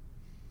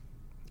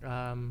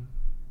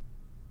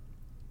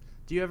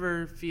 Do you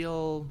ever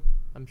feel,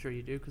 I'm sure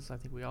you do because I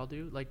think we all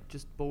do, like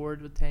just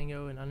bored with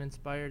tango and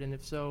uninspired? And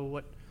if so,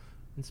 what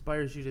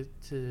inspires you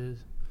to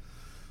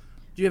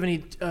do you have any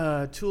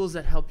tools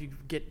that help you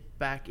get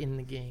back in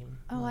the game?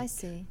 Oh, I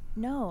see.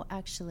 No,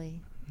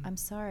 actually, I'm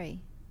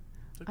sorry.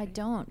 It's okay. I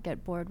don't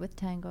get bored with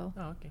tango.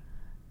 Oh, okay.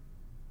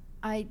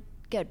 I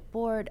get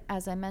bored,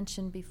 as I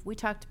mentioned before. We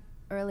talked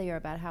earlier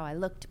about how I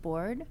looked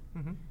bored.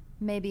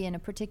 Maybe in a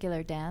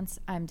particular dance,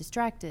 I'm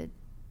distracted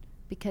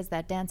because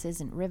that dance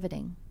isn't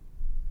riveting.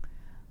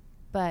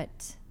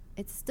 But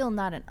it's still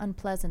not an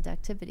unpleasant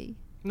activity.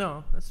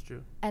 No, that's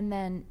true. And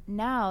then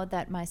now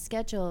that my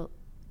schedule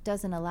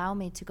doesn't allow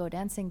me to go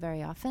dancing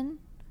very often,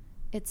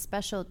 it's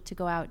special to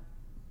go out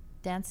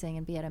dancing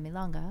and be at a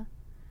milonga.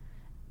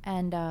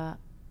 And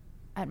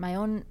at my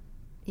own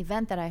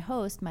event that I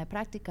host, my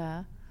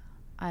practica,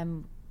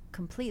 I'm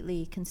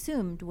completely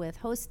consumed with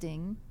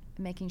hosting,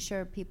 making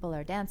sure people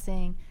are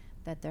dancing,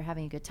 that they're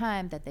having a good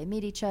time, that they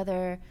meet each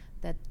other,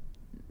 that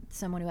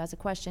someone who has a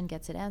question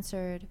gets it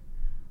answered.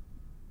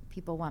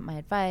 People want my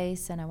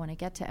advice, and I want to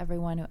get to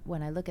everyone.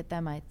 When I look at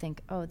them, I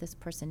think, oh, this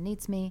person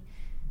needs me.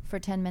 for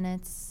 10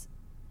 minutes.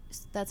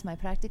 That's my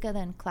practica.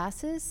 Then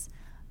classes,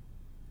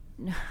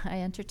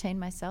 I entertain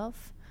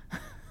myself.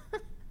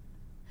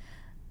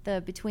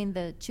 Between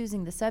the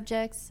choosing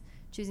subjects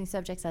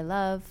I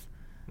love,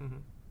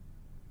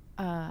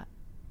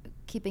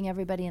 keeping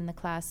everybody in the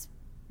class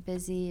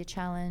busy,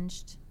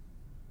 challenged,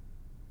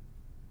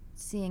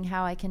 seeing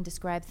how I can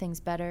describe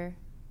things better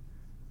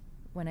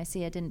when I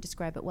see I didn't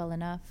describe it well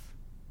enough.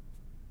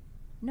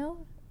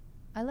 No,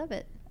 I love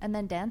it. And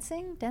then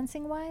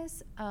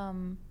dancing-wise,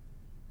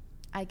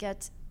 I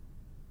get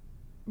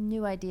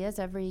new ideas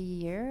every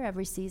year,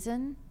 every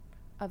season,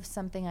 of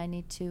something I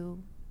need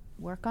to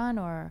work on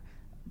or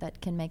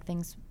that can make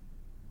things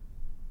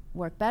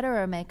work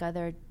better or make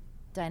other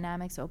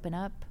dynamics open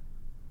up.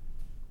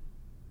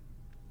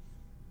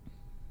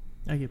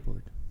 I get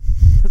bored.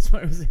 That's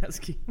why I was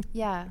asking.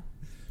 Yeah.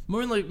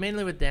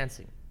 Mainly with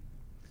dancing.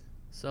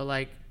 So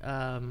like,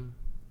 I'm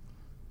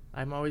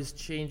always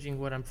changing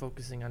what I'm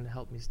focusing on to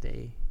help me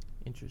stay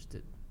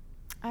interested.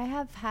 I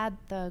have had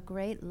the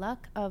great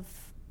luck of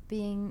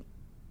being,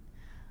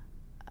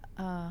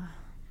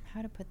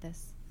 how to put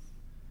this?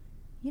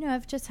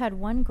 I've just had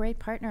one great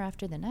partner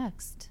after the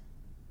next.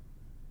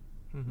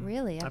 Mm-hmm.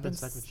 Really. I've been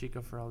stuck with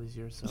Chico for all these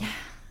years, so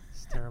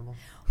it's terrible.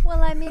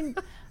 Well, I mean,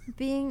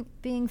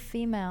 being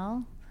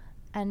female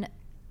and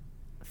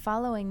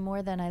following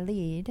more than I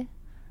lead,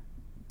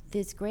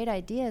 these great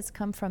ideas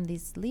come from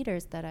these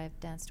leaders that I've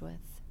danced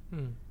with.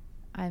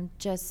 I'm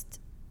just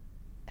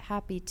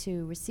happy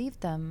to receive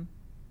them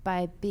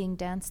by being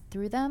danced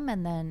through them,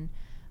 and then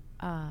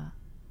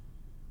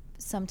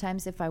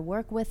sometimes if I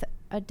work with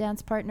a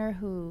dance partner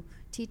who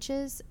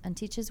teaches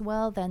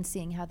well, then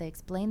seeing how they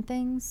explain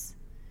things.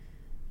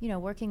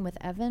 Working with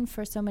Evan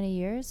for so many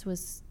years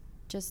was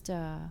just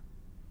a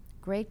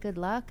great good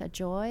luck, a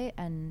joy,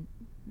 and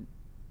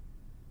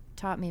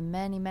taught me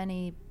many,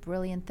 many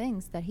brilliant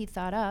things that he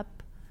thought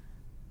up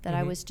that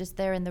I was just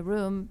there in the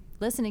room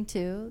listening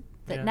to,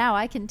 that now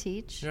I can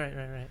teach.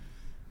 Right.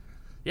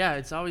 Yeah,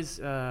 it's always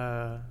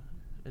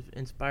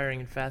inspiring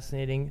and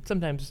fascinating,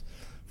 sometimes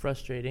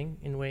frustrating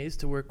in ways,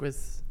 to work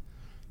with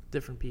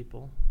different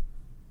people.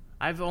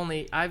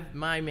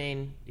 My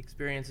main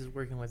experience is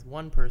working with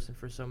one person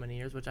for so many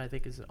years, which I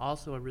think is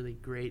also a really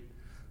great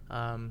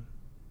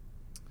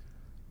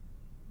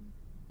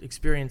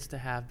experience to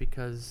have,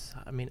 because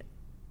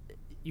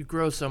you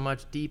grow so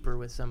much deeper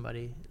with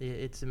somebody.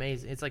 It's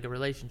amazing. It's like a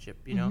relationship,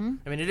 you know.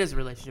 It is a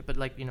relationship, but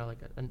like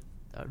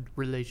a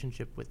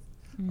relationship with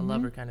a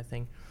lover kind of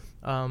thing.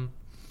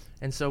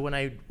 And so when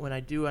I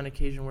do on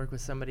occasion work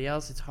with somebody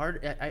else, it's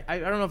hard. I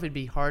don't know if it'd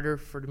be harder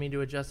for me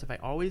to adjust if I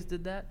always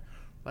did that,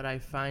 but I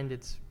find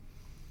it's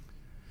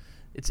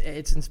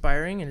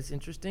inspiring and it's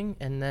interesting,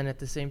 and then at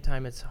the same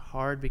time it's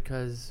hard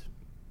because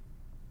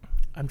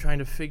I'm trying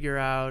to figure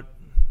out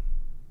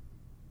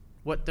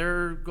what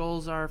their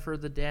goals are for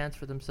the dance,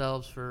 for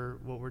themselves, for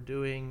what we're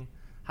doing,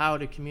 how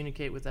to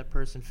communicate with that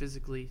person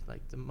physically,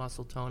 like the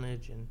muscle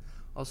tonage and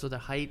also the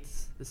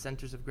heights, the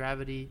centers of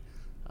gravity,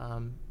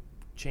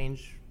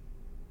 change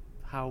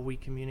how we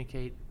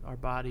communicate our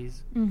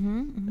bodies.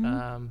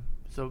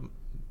 So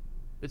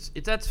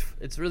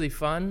it's really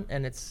fun,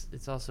 and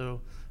it's also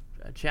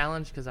a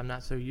challenge because I'm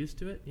not so used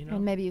to it,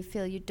 And maybe you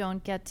feel you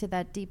don't get to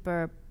that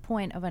deeper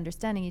point of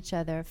understanding each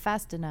other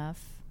fast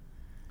enough.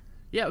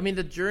 Yeah,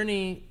 the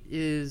journey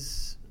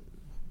is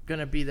going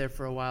to be there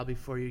for a while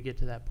before you get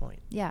to that point.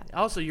 Yeah.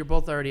 Also, you're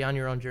both already on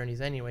your own journeys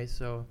anyway,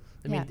 so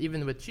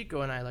even with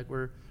Chico and I, like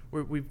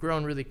we've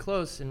grown really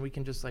close, and we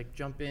can just like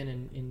jump in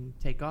and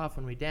take off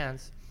when we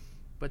dance.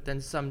 But then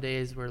some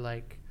days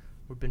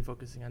we've been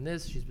focusing on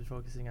this, she's been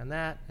focusing on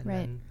that,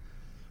 and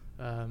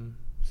then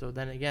so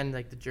then again,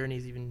 like the journey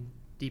is even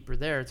deeper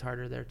there. It's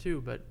harder there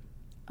too, but.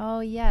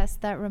 Oh, yes.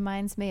 That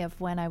reminds me of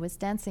when I was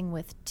dancing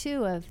with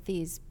two of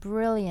these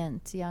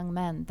brilliant young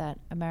men that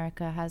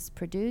America has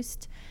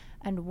produced.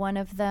 And one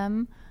of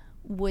them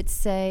would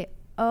say,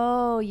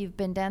 "Oh, you've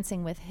been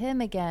dancing with him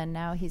again.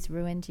 Now he's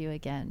ruined you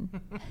again."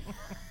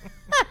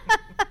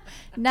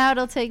 Now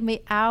it'll take me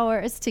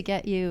hours to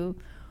get you,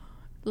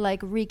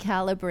 like,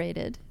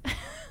 recalibrated.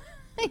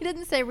 He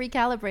didn't say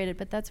recalibrated,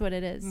 but that's what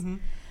it is.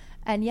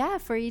 And yeah,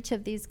 for each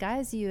of these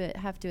guys, you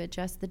have to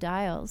adjust the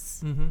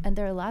dials. And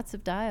there are lots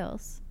of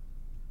dials.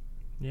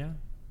 Yeah,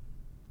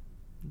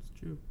 that's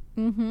true.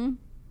 So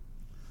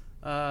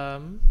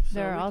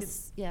they're all,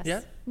 yes.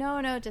 Yeah?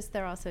 No, just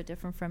they're also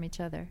different from each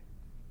other.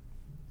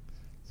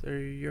 So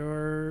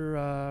you're,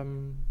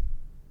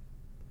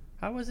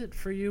 how was it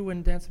for you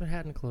when Dance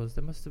Manhattan closed?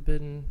 That must have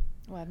been...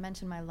 Well, I've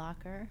mentioned my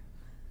locker.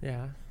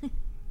 Yeah.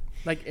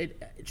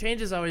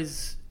 Change is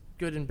always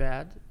good and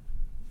bad.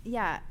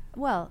 Yeah,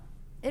 well...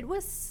 It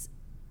was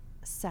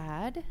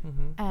sad,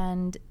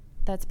 and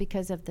that's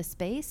because of the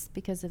space,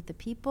 because of the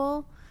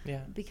people,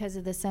 because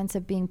of the sense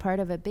of being part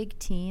of a big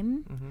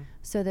team,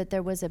 so that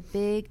there was a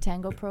big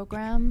tango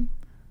program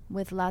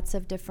with lots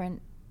of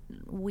different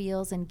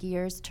wheels and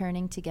gears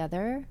turning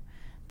together,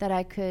 that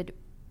I could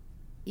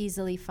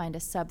easily find a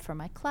sub for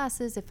my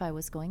classes if I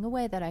was going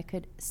away, that I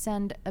could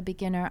send a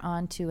beginner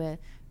on to a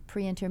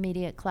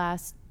pre-intermediate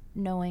class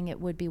knowing it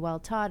would be well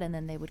taught, and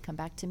then they would come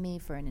back to me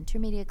for an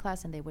intermediate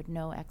class and they would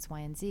know X, Y,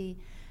 and Z.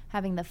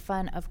 Having the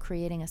fun of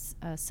creating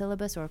a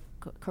syllabus or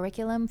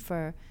curriculum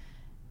for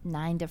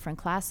 9 different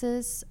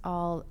classes,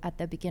 all at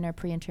the beginner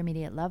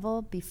pre-intermediate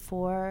level,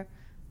 before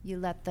you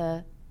let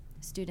the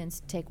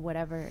students take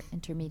whatever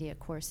intermediate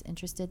course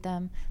interested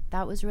them.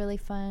 That was really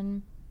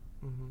fun.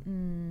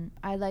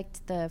 I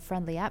liked the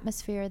friendly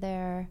atmosphere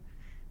there,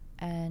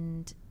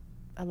 and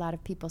a lot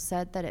of people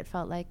said that it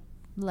felt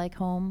like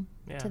home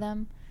to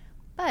them.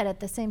 But at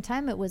the same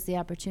time, it was the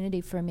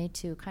opportunity for me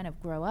to kind of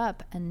grow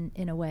up, and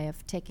in a way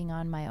of taking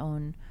on my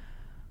own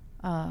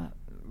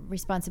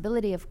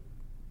responsibility of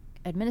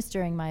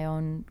administering my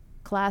own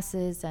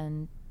classes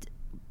and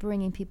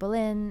bringing people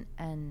in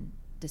and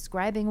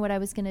describing what I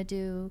was going to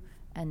do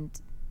and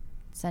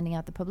sending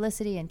out the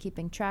publicity and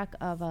keeping track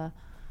of a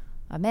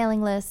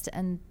mailing list.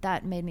 And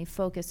that made me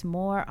focus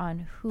more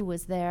on who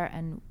was there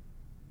and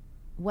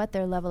what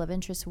their level of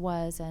interest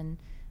was, and,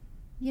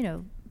 you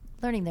know,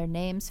 learning their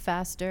names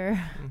faster,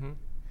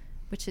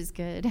 which is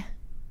good.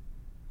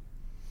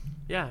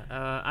 Yeah,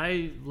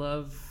 I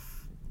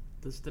love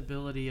the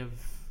stability of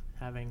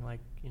having,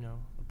 like, you know,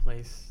 a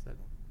place that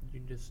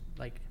you just,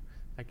 like,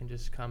 I can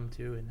just come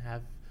to and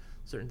have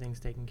certain things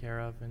taken care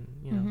of, and,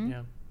 you know,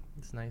 yeah,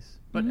 it's nice.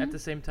 But at the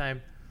same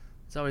time,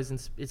 it's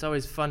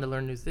always fun to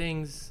learn new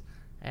things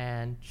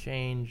and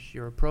change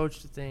your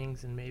approach to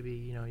things, and maybe,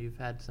 you know, you've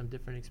had some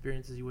different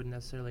experiences you wouldn't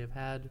necessarily have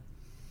had.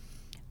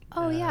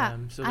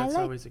 So that's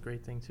always a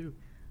great thing too.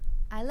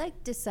 I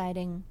like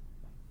deciding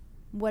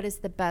what is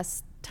the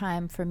best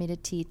time for me to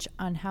teach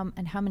on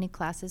how many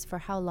classes for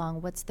how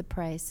long, what's the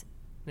price.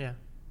 Yeah.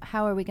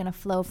 How are we going to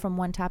flow from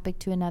one topic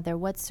to another?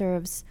 What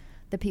serves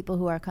the people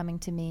who are coming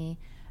to me?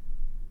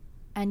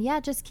 And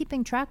yeah, just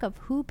keeping track of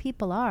who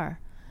people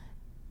are.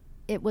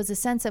 It was a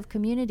sense of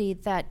community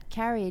that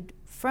carried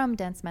from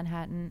Dance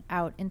Manhattan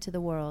out into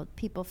the world.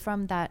 People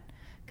from that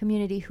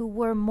community who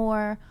were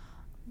more,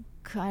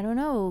 I don't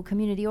know,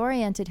 community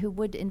oriented, who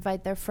would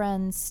invite their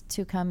friends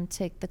to come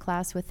take the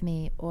class with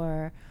me,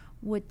 or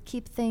would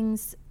keep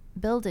things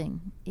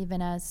building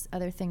even as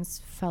other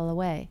things fell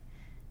away,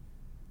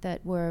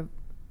 that were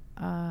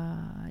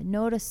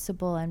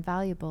noticeable and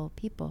valuable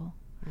people.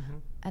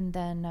 And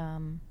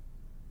then,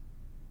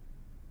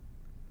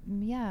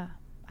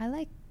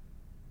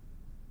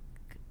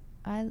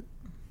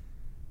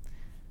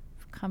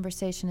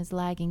 conversation is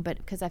lagging, but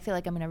because I feel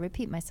like I'm going to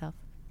repeat myself.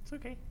 It's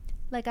okay.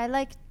 Like, I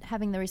like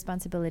having the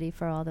responsibility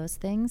for all those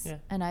things. Yeah.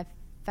 And I've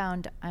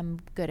found I'm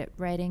good at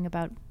writing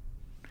about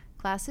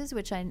classes,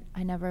 which I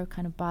never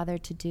kind of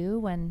bothered to do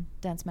when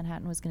Dance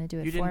Manhattan was going to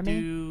do it for me. You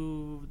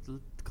didn't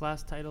do the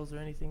class titles or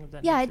anything of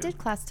that nature? nature? I did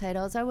class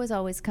titles. I was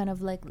always kind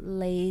of like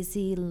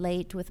lazy,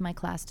 late with my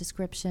class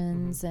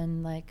descriptions,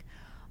 and like,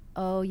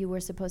 oh, you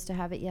were supposed to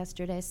have it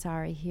yesterday.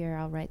 Sorry, here,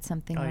 I'll write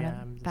something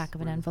on the back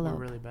of an envelope.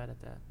 We're really bad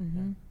at that.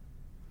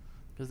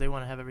 Because they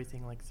want to have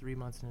everything like 3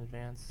 months in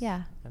advance.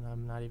 Yeah. And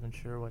I'm not even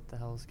sure what the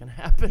hell is going to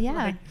happen. Yeah.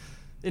 Like,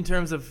 in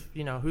terms of,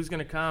 you know, who's going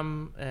to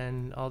come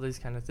and all these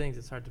kind of things,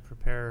 it's hard to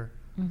prepare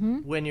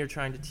when you're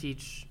trying to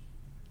teach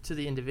to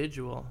the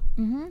individual.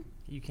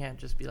 You can't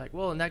just be like,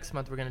 well, next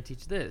month we're going to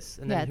teach this.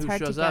 And then who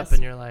shows up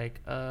and you're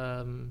like,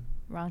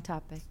 wrong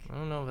topic. I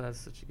don't know if that's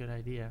such a good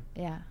idea.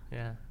 Yeah.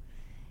 Yeah.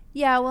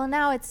 Yeah, well,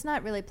 now it's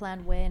not really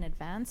planned way in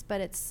advance, but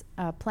it's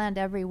planned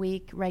every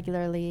week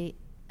regularly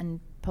and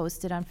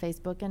posted on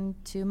Facebook and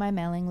to my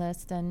mailing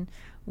list, and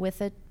with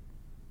a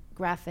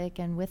graphic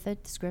and with a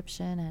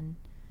description and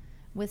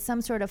with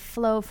some sort of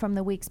flow from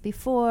the weeks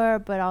before,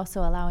 but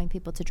also allowing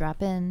people to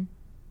drop in,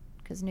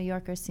 because New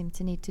Yorkers seem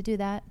to need to do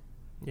that.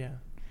 Yeah,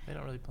 they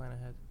don't really plan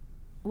ahead.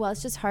 Well,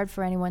 it's just hard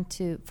for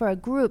for a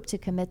group to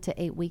commit to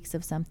 8 weeks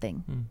of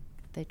something.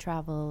 They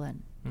travel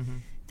and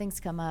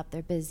things come up,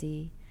 they're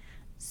busy.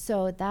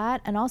 So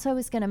that, and also I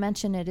was going to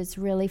mention, it is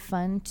really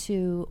fun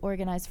to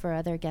organize for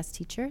other guest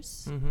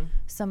teachers.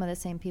 Some of the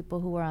same people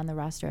who were on the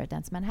roster at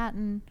Dance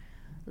Manhattan,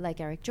 like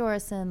Eric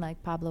Jorison,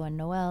 like Pablo and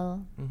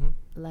Noel,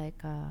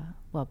 like,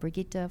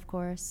 Brigitte, of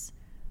course.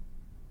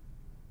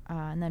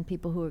 And then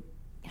people who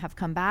have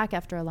come back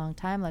after a long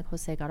time, like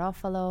Jose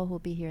Garofalo, who will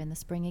be here in the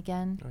spring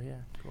again. Oh,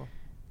 yeah, cool.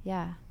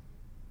 Yeah.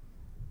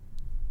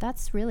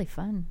 That's really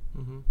fun.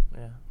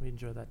 Yeah, we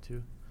enjoy that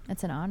too.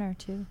 It's an honor,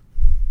 too.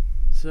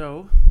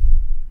 So,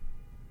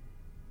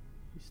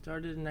 you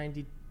started in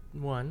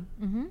 91.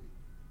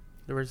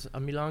 There was a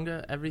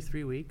milonga every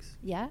 3 weeks.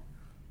 Yeah.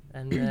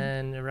 And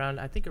then around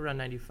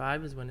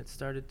 95 is when it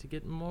started to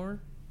get more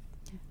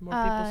people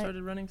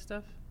started running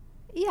stuff.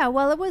 Yeah,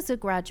 well, it was a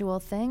gradual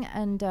thing.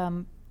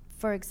 And,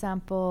 for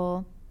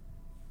example,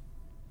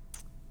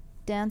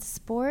 Dance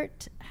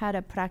Sport had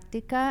a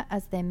practica,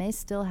 as they may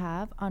still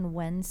have, on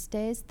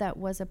Wednesdays. That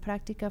was a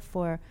practica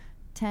for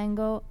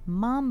tango,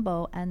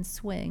 mambo, and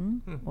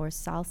swing, or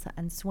salsa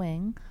and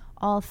swing.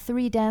 All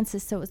 3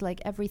 dances, so it was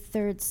like every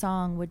 3rd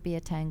song would be a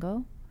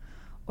tango.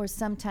 Or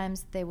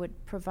sometimes they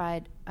would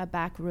provide a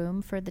back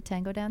room for the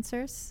tango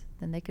dancers.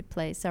 Then they could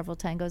play several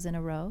tangos in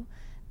a row.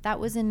 That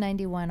was in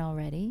 91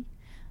 already.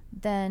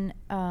 Then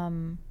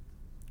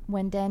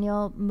when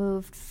Daniel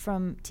moved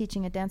from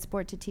teaching at Dance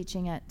Sport to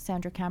teaching at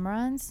Sandra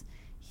Cameron's,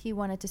 he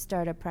wanted to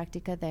start a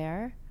practica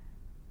there.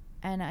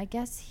 And I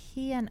guess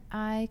he and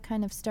I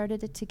kind of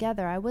started it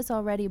together. I was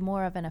already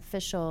more of an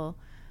official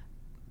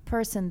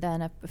person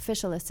than an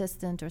official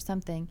assistant or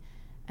something.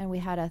 And we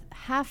had a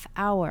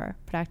half-hour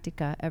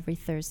practica every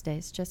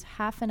Thursdays, just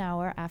half an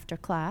hour after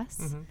class.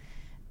 Mm-hmm.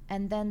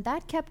 And then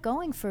that kept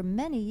going for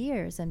many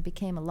years and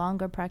became a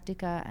longer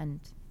practica, and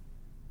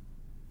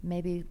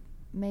maybe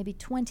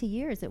 20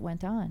 years it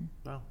went on.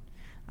 Wow.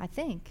 I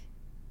think.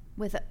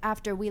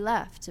 After we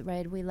left,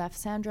 right? We left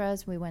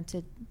Sandra's, we went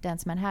to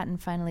Dance Manhattan,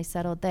 finally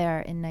settled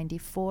there in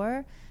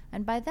 94.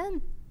 And by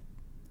then,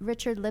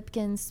 Richard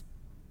Lipkin's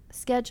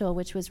schedule,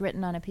 which was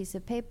written on a piece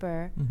of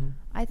paper, Mm-hmm.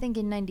 I think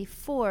in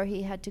 94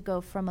 he had to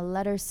go from a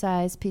letter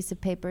size piece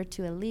of paper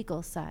to a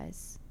legal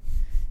size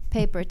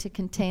paper to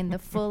contain the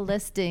full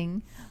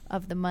listing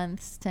of the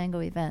month's tango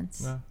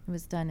events. Wow. It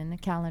was done in a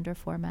calendar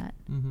format.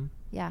 Mm-hmm.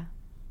 Yeah.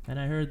 And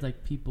I heard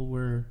like people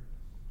were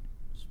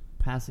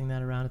passing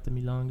that around at the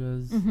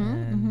milongas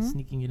Mhm, and mhm.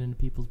 sneaking it into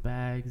people's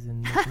bags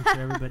and making sure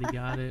everybody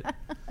got it,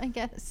 I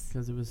guess.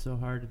 because it was so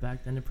hard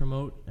back then to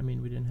promote. I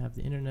mean, we didn't have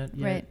the internet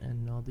yet, Right.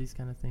 and all these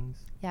kind of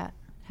things. Yeah.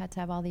 Had to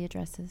have all the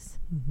addresses.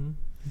 Mm-hmm.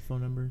 And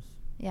phone numbers.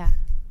 Yeah.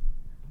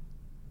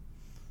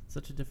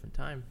 Such a different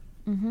time.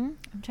 I'm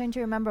trying to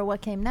remember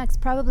what came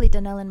next. Probably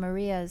Danelle and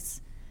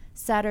Maria's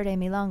Saturday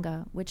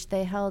Milonga, which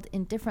they held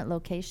in different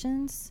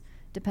locations,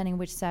 depending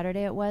which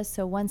Saturday it was.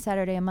 So one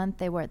Saturday a month,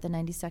 they were at the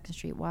 92nd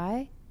Street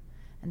Y,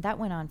 and that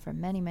went on for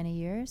many, many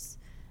years.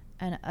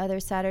 And other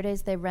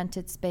Saturdays, they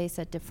rented space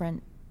at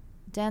different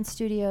dance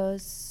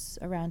studios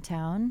around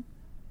town.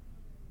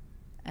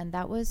 And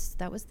that was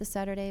the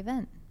Saturday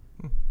event.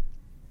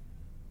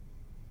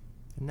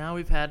 And now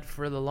we've had,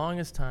 for the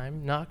longest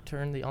time,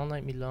 Nocturne, the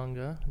all-night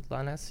milonga,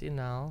 La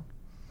Nacional.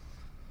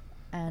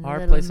 And Our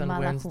little place on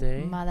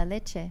Wednesday. Mala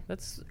Leche.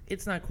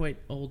 It's not quite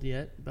old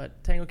yet,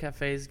 but Tango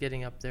Cafe is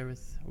getting up there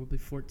with, will be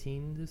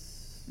 14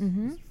 this,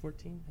 Mhm. is it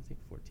 14? I think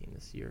 14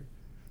 this year.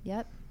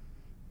 Yep.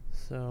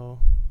 So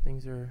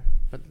things are,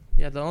 but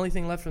yeah, the only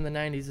thing left from the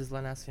 90s is La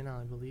Nacional,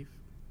 I believe.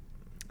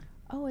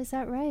 Oh, is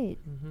that right?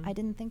 Mm-hmm. I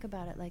didn't think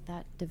about it like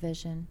that,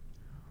 division.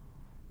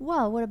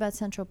 Well, what about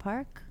Central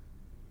Park?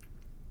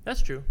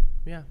 That's true.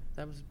 Yeah,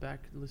 that was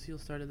back. Lucille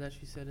started that,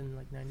 she said, in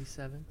like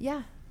 97.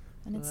 Yeah,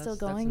 and So it's still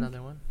that's going.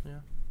 another one, yeah.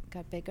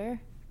 Got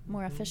bigger,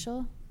 more Mhm.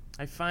 official.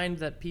 I find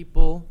that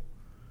people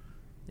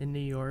in New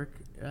York,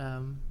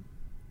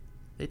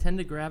 they tend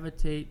to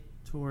gravitate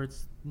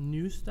towards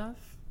new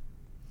stuff.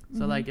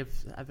 So Mhm. like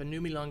if a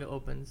new milonga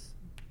opens,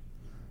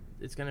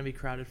 it's going to be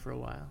crowded for a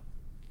while.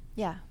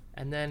 Yeah.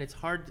 And then it's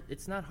hard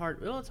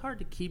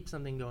to keep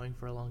something going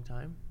for a long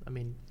time. I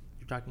mean,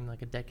 you're talking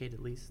like a decade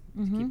at least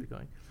to keep Mhm. it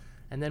going.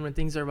 And then when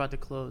things are about to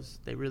close,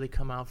 they really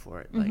come out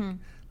for it. Mhm.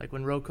 Like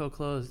when Roco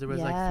closed, there was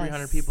like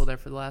 300 Yes. people there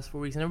for the last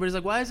 4 weeks. And everybody's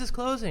like, why is this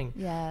closing?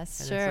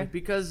 Yes, And sure. it's like,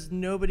 because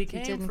nobody It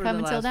came didn't for come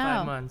the until last now.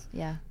 5 months.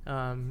 Yeah.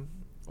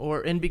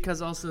 And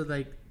because also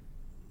like,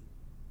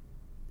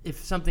 if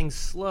something's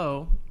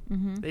slow,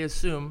 Mm-hmm. they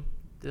assume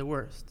the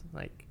worst.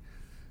 Like,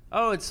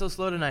 oh, it's so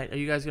slow tonight. Are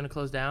you guys going to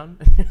close down?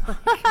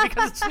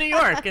 Because it's New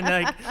York. And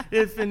like,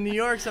 if in New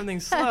York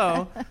something's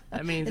slow,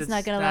 that means It's it's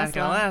not gonna not going to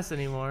last long. last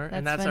anymore.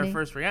 And That's that's our funny.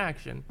 first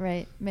reaction.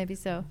 Right, maybe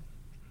so.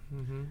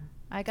 Mm-hmm.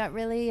 I got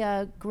really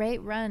a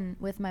great run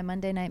with my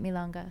Monday night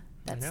Milonga. I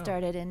That know.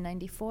 started in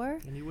 94.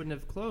 And you wouldn't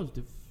have closed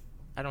if,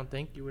 I don't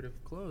think you would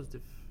have closed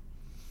if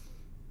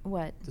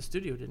What? the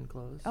studio didn't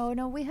close. Oh,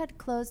 no, we had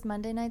closed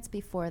Monday nights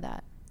before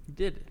that. You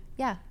did.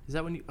 Yeah. Is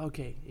that when you,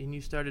 okay, and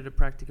you started a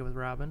practica with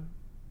Robin?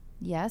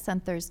 Yes, on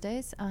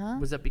Thursdays. Uh-huh.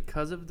 Was that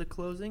because of the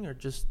closing or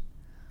just?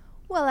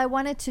 Well, I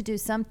wanted to do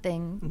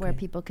something where Okay.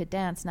 people could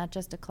dance, not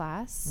just a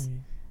class. Okay.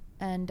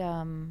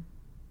 And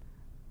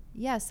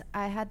yes,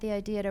 I had the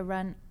idea to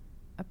run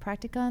a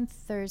practica on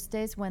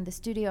Thursdays when the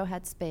studio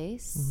had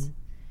space. Mhm.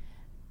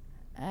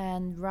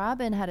 And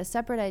Robin had a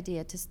separate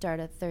idea to start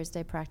a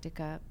Thursday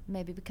practica,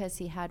 maybe because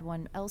he had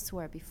one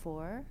elsewhere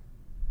before.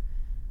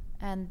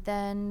 And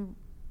then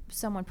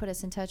someone put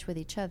us in touch with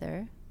each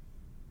other.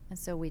 And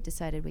so we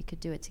decided we could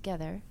do it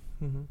together.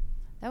 Mm-hmm.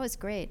 That was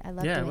great. I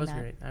loved Yeah, doing it was that.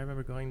 great. I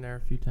remember going there a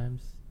few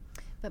times.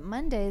 But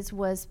Mondays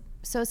was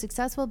so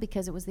successful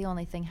because it was the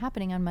only thing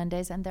happening on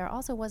Mondays, and there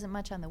also wasn't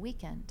much on the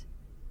weekend.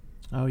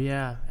 Oh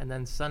yeah, and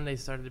then Sunday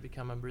started to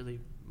become a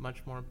really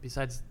much more.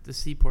 Besides the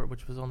Seaport,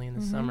 which was only in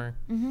the summer,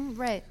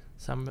 Right.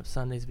 some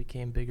Sundays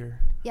became bigger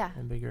Yeah.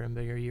 and bigger and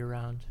bigger year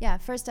round. Yeah.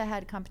 First I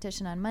had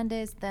competition on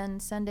Mondays, then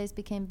Sundays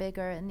became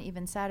bigger, and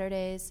even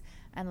Saturdays,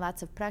 and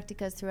lots of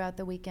practicas throughout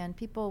the weekend.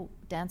 People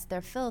danced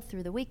their fill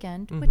through the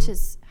weekend, which Mhm.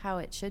 is how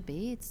it should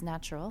be. It's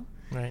natural.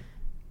 Right.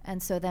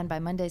 And so then by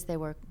Mondays they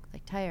were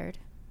like tired.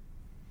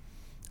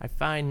 I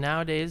find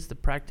nowadays the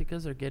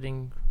practicas are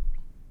getting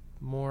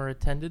more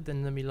attended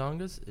than the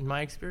milongas, in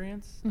my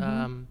experience.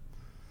 Mhm.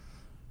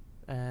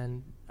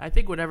 And I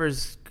think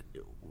whatever's,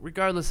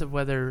 regardless of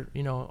whether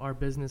our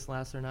business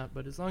lasts or not,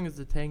 but as long as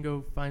the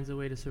tango finds a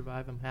way to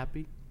survive, I'm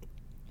happy.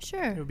 It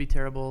Sure. would be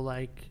terrible,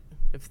 like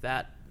if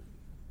that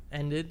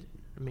ended.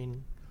 I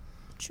mean,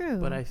 True.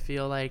 But I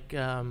feel like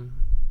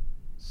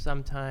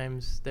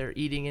sometimes they're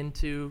eating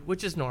into,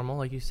 which is normal,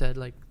 like you said,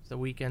 like the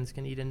weekends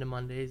can eat into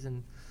Mondays,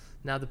 and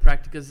now the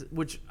practicas,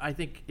 which I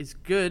think is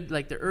good,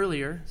 like they're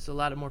earlier, so a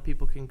lot of more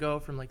people can go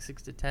from like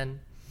 6 to 10.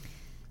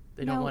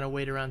 They don't want to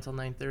wait around till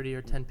 9:30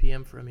 or 10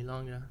 p.m. for a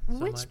milonga.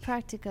 Which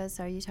practicas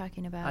are you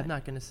talking about? I'm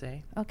not going to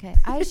say. Okay.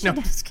 I should. No,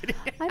 I'm just kidding.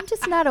 I'm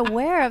just not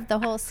aware of the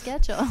whole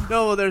schedule.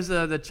 No, well, there's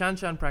the Chan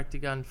Chan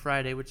practica on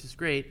Friday, which is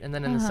great. And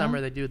then in the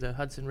summer, they do the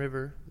Hudson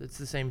River. It's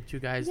the same two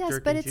guys, Yes,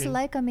 Dirk but and it's June.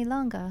 like a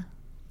milonga.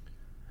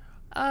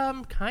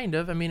 Kind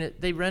of. I mean,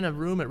 they rent a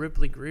room at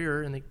Ripley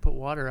Greer, and they put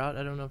water out.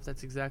 I don't know if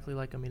that's exactly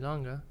like a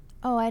milonga.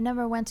 Oh, I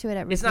never went to it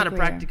at Ripley It's not a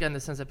Greer. practica in the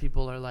sense that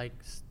people are like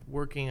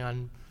working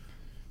on.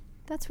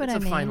 That's what it's I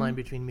mean. It's a fine line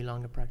between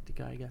milonga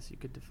practica, I guess you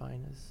could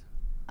define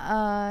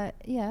as.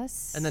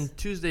 Yes. And then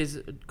Tuesdays,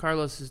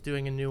 Carlos is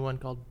doing a new one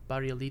called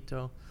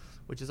Barrialito,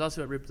 which is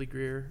also at Ripley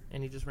Greer,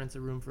 and he just rents a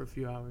room for a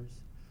few hours.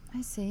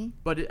 I see.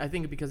 But I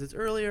think because it's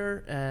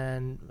earlier,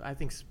 and I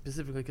think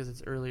specifically because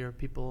it's earlier,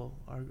 people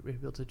are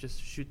able to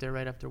just shoot there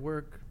right after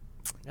work,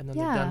 and then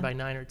they're done by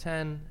 9 or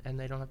 10, and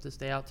they don't have to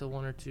stay out till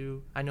 1 or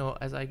 2. I know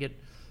as I get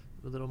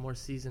a little more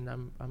seasoned,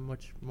 I'm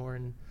much more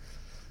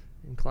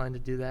inclined to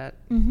do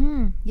that.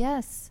 Mm-hmm.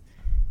 Yes,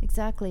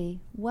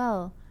 exactly.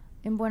 Well,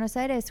 in Buenos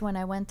Aires, when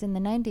I went in the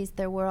 90s,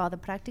 there were all the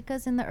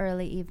practicas in the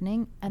early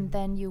evening, and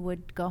then you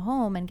would go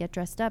home and get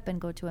dressed up and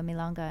go to a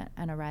milonga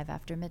and arrive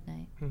after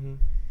midnight. Mm-hmm.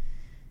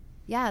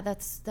 Yeah,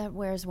 that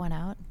wears one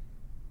out.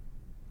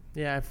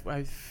 Yeah,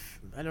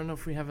 I don't know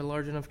if we have a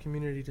large enough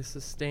community to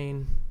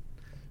sustain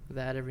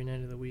that every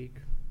night of the week.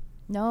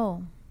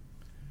 No,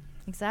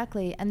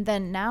 exactly. And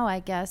then now, I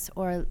guess,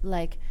 or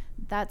like,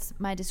 that's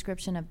my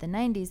description of the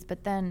 90s.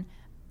 But then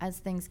as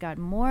things got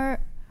more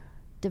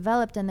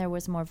developed and there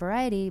was more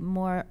variety,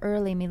 more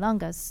early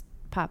milongas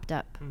popped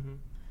up. Mm-hmm.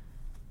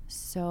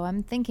 So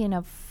I'm thinking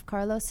of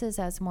Carlos's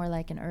as more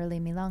like an early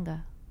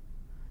milonga.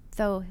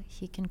 Though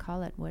he can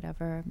call it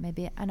whatever,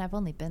 maybe. And I've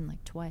only been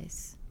like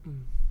twice.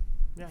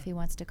 Yeah. If he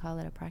wants to call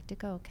it a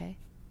practica, okay.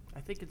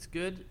 I think it's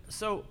good.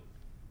 So,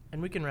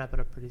 and we can wrap it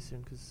up pretty soon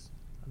because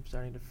I'm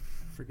starting to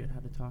forget how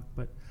to talk.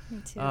 But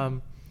Me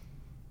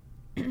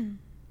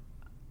too.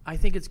 I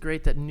think it's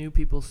great that new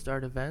people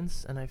start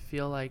events, and I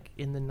feel like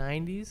in the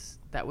 90s,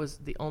 that was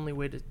the only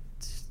way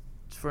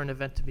for an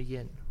event to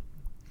begin.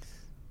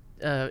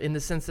 In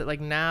the sense that, like,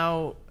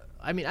 now,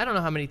 I mean, I don't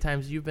know how many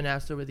times you've been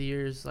asked over the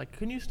years, like,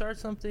 can you start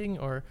something?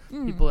 Or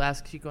people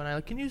ask Chico and I,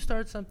 like, can you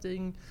start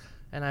something?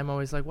 And I'm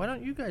always like, why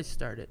don't you guys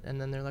start it?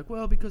 And then they're like,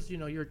 well, because, you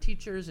know, you're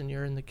teachers and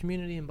you're in the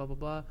community and blah, blah,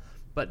 blah.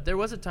 But there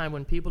was a time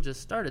when people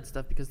just started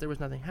stuff because there was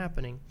nothing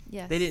happening.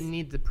 Yes. They didn't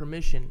need the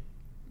permission,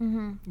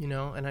 Mm-hmm. you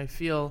know? And I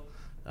feel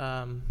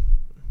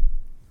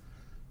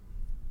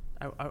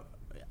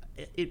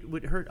it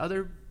would hurt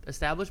other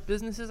established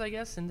businesses, I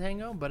guess, in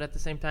tango. But at the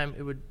same time,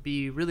 it would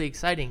be really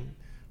exciting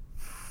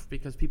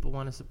because people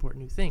want to support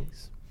new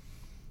things.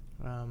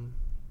 I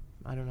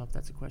don't know if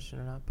that's a question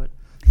or not, but...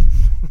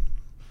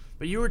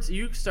 But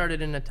you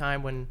started in a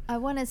time when... I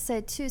want to say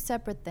two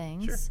separate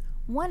things. Sure.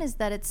 One is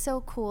that it's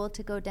so cool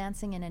to go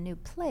dancing in a new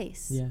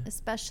place, Yeah.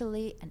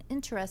 especially an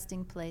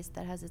interesting place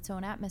that has its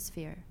own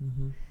atmosphere.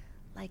 Mm-hmm.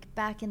 Like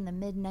back in the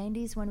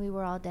mid-90s when we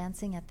were all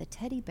dancing at the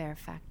Teddy Bear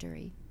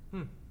Factory.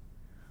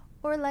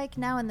 Or like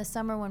now in the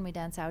summer when we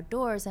dance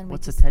outdoors and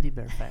What's we a just... Teddy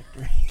Bear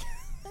Factory?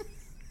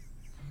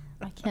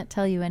 I can't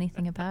tell you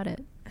anything about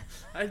it.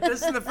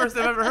 This is the first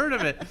I've ever heard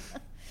of it.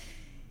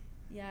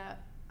 Yeah.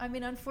 I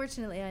mean,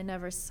 unfortunately, I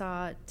never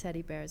saw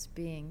teddy bears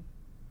being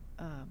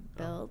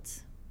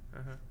built.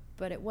 Uh-huh.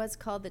 But it was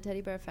called the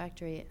Teddy Bear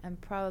Factory, and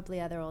probably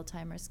other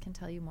old-timers can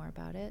tell you more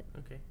about it.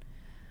 Okay.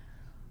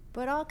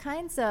 But all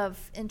kinds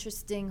of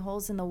interesting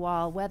holes in the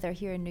wall, whether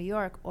here in New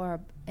York or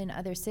in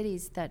other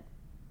cities that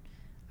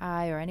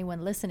I or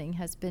anyone listening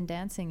has been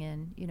dancing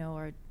in, you know,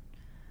 or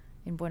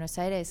in Buenos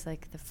Aires,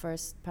 like the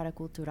first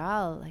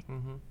Paracultural, like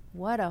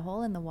what a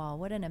hole in the wall,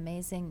 what an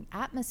amazing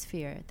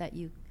atmosphere that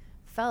you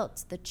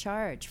felt the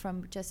charge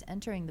from just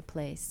entering the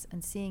place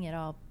and seeing it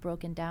all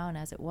broken down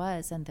as it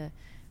was, and the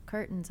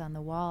curtains on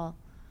the wall,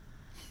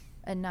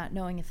 and not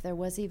knowing if there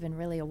was even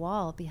really a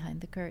wall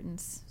behind the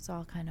curtains. It's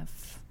all kind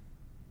of...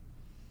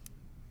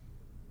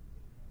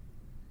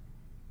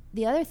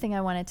 The other thing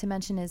I wanted to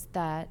mention is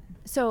that,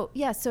 so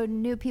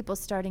new people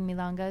starting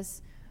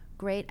milongas,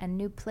 great, and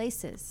new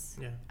places.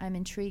 Yeah. I'm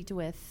intrigued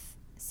with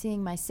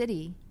seeing my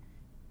city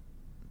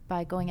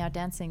by going out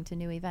dancing to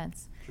new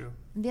events. True.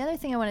 The other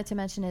thing I wanted to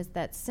mention is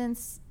that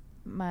since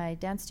my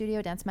dance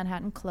studio, Dance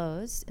Manhattan,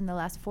 closed in the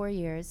last 4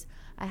 years,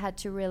 I had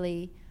to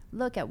really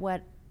look at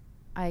what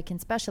I can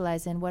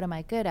specialize in. What am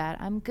I good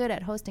at? I'm good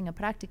at hosting a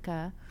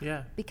practica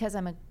because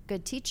I'm a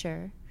good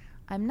teacher.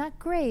 I'm not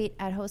great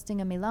at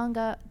hosting a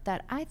milonga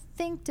that I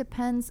think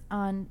depends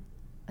on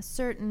a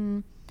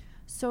certain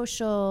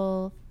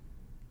social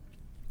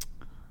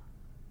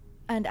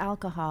and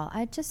alcohol.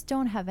 I just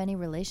don't have any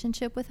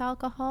relationship with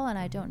alcohol, and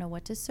I don't know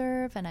what to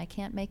serve, and I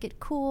can't make it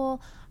cool.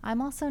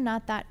 I'm also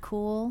not that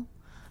cool,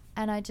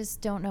 and I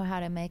just don't know how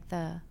to make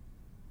the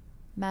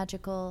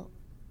magical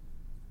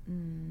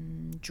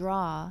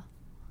draw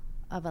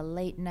of a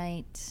late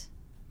night.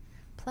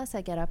 Plus,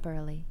 I get up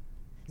early.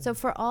 So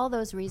for all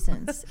those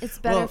reasons, it's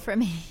better for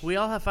me. We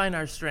all find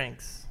our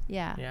strengths.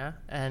 Yeah. Yeah.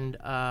 And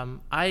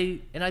I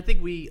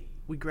think we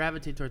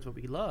gravitate towards what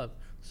we love.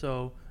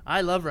 So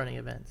I love running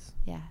events.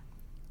 Yeah.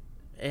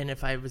 And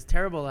if I was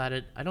terrible at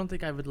it, I don't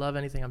think I would love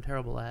anything I'm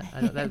terrible at.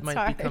 That might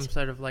hard. become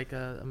sort of like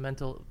a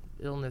mental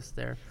illness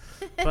there.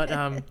 But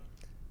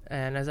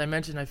and as I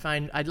mentioned,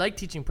 I like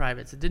teaching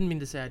privates. It didn't mean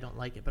to say I don't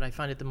like it, but I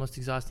find it the most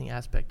exhausting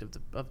aspect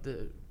of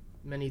the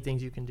many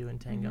things you can do in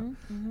tango.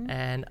 Mm-hmm, mm-hmm.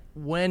 And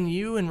when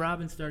you and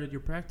Robin started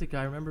your practica,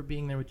 I remember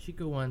being there with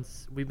Chico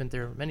once. We've been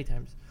there many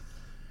times.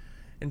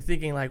 And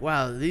thinking like,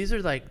 wow, these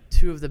are like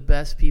two of the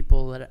best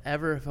people that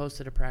ever have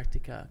hosted a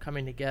practica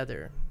coming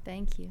together.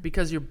 Thank you.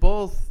 Because you're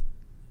both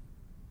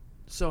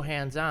so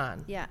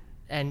hands-on. Yeah.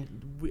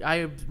 And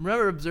I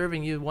remember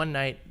observing you one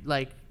night,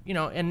 like, you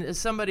know, and as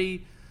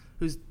somebody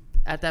who's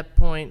at that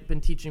point been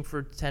teaching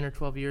for 10 or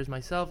 12 years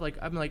myself, like,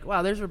 I'm like,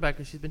 wow, there's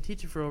Rebecca. She's been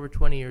teaching for over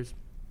 20 years.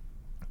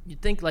 You'd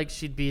think like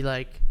she'd be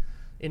like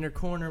in her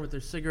corner with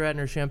her cigarette and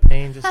her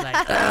champagne, just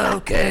like,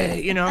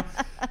 okay, you know.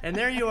 And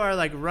there you are,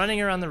 like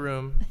running around the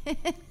room,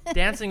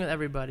 dancing with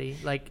everybody.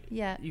 Like,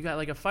 yeah. You got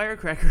like a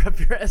firecracker up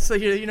your ass. So,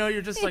 you know,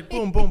 you're just like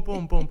boom, boom,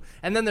 boom, boom.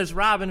 And then there's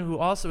Robin, who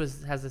also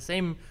has the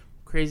same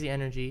crazy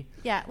energy.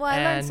 Yeah. Well,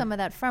 I learned some of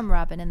that from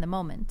Robin in the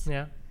moment.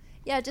 Yeah.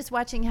 Yeah, just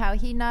watching how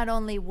he not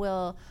only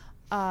will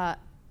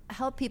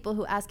help people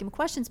who ask him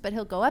questions, but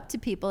he'll go up to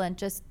people and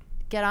just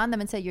get on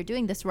them and say, you're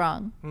doing this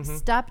wrong. Mm-hmm.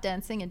 Stop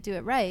dancing and do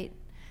it right.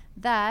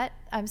 That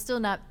I'm still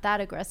not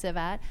that aggressive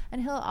at.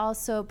 And he'll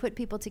also put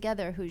people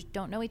together who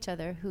don't know each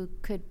other, who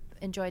could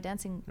enjoy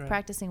dancing, right,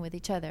 practicing with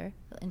each other.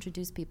 He'll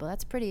introduce people.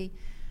 That's pretty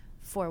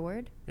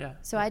forward. Yeah.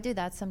 So I do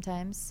that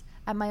sometimes.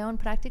 At my own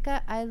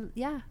practica,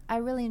 I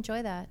really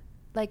enjoy that.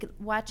 Like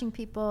watching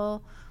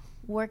people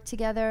work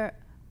together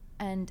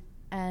and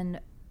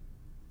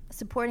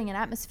supporting an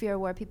atmosphere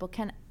where people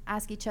can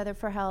ask each other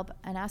for help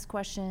and ask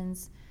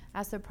questions,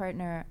 ask their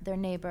partner, their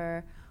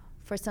neighbor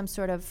for some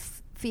sort of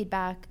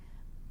feedback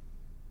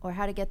or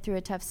how to get through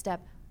a tough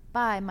step,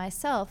 by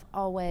myself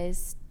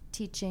always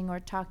teaching or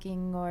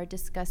talking or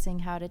discussing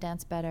how to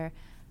dance better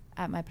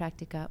at my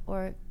practica,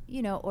 or,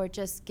 you know, or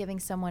just giving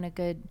someone a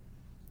good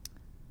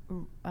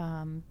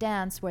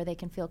dance where they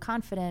can feel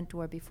confident,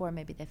 or before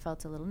maybe they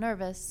felt a little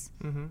nervous.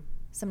 Mm-hmm.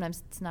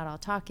 Sometimes it's not all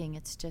talking,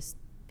 it's just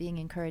being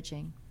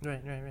encouraging.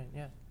 Right,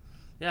 yeah.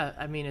 Yeah,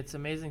 I mean, it's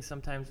amazing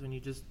sometimes when you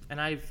just, and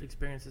I've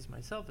experienced this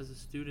myself as a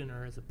student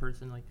or as a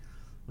person, like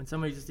when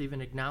somebody just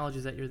even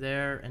acknowledges that you're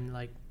there and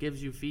like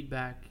gives you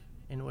feedback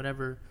in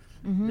whatever,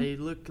 mm-hmm, they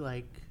look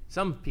like,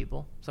 some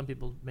people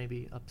may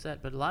be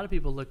upset, but a lot of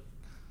people look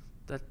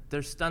that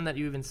they're stunned that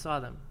you even saw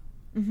them.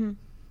 Mm-hmm.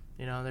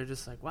 You know, they're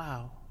just like,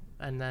 wow.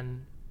 And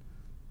then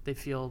they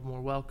feel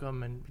more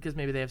welcome, and because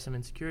maybe they have some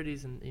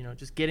insecurities, and, you know,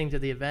 just getting to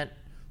the event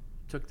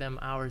took them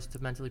hours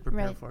to mentally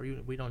prepare, right, for.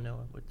 We don't know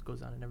what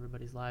goes on in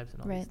everybody's lives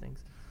and all, right, these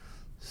things.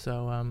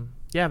 So,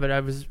 yeah, but I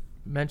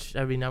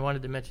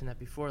wanted to mention that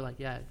before. Like,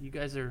 yeah, you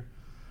guys are,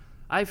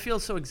 I feel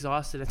so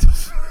exhausted at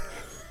those.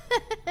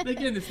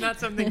 Again, it's not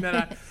something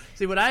that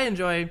see, what I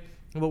enjoy,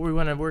 what we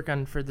want to work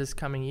on for this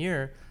coming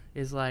year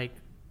is like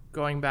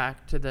going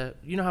back to the,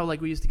 you know how like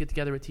we used to get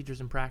together with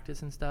teachers and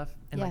practice and stuff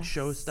and yes, like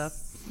show stuff.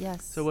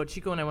 Yes. So what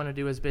Chico and I want to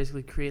do is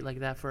basically create like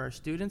that for our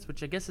students,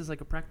 which I guess is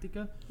like a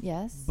practica.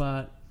 Yes.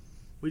 But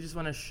we just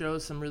want to show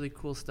some really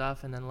cool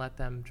stuff and then let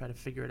them try to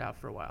figure it out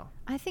for a while.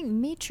 I think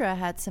Mitra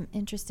had some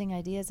interesting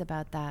ideas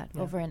about that,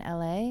 yeah, over in LA.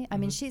 Mm-hmm. I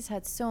mean, she's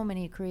had so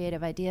many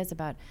creative ideas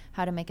about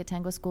how to make a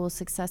tango school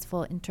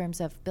successful in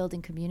terms of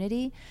building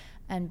community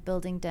and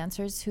building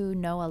dancers who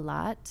know a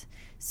lot.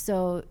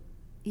 So,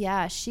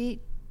 yeah,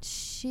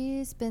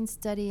 she's been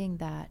studying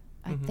that.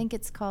 Mm-hmm. I think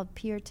it's called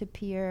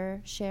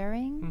peer-to-peer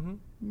sharing. Mm-hmm.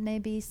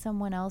 Maybe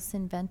someone else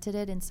invented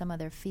it in some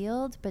other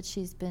field, but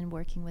she's been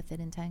working with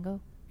it in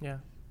tango. Yeah.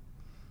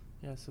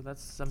 Yeah, so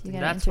that's something.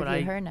 That's what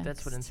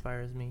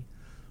inspires me.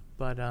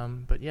 But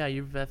yeah,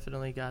 you've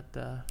definitely got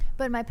the.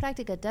 But my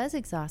practica does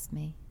exhaust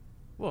me.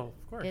 Well,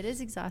 of course. It is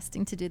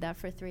exhausting to do that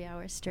for 3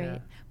 hours straight. Yeah.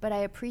 But I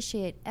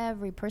appreciate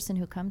every person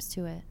who comes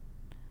to it,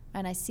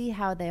 and I see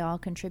how they all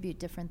contribute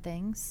different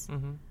things.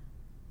 Mm-hmm.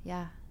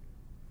 Yeah,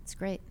 it's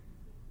great.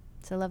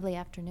 It's a lovely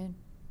afternoon.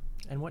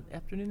 And what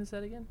afternoon is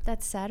that again?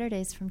 That's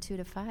Saturdays from 2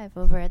 to 5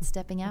 over at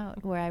Stepping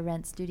Out, where I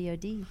rent Studio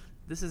D.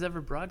 This is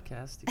ever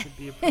broadcast. It could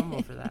be a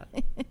promo for that.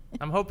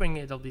 I'm hoping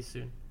it'll be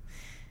soon.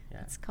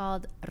 Yeah. It's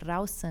called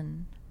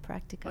Rausen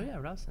Practica. Oh, yeah,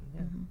 Rausen.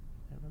 Yeah. Mm-hmm.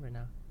 I remember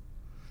now.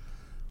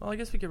 Well, I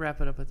guess we could wrap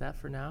it up with that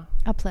for now.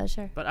 A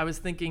pleasure. But I was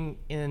thinking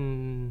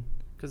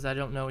because I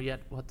don't know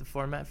yet what the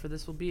format for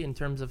this will be in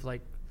terms of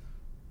like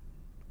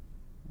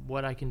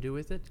what I can do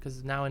with it.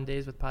 Because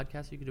nowadays with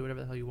podcasts, you can do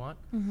whatever the hell you want.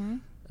 Mm-hmm.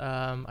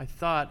 I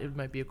thought it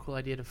might be a cool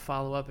idea to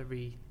follow up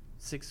every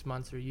 6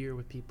 months or a year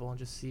with people and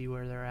just see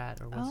where they're at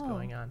or what's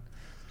going on.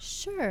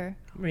 Sure.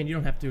 I mean, you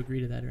don't have to agree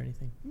to that or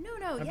anything. No,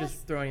 I'm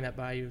just throwing that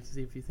by you to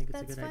see if you think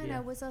it's a good idea. That's fine. I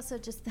was also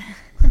just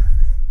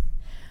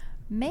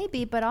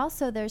Maybe, but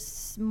also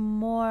there's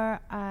more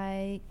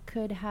I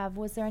could have.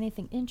 Was there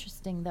anything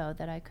interesting, though,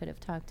 that I could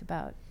have talked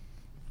about?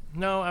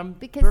 No, I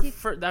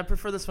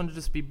prefer this one to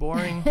just be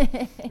boring.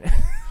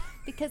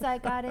 Because I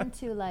got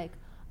into like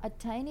a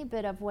tiny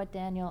bit of what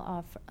Daniel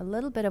offered, a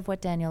little bit of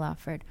what Daniel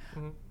offered,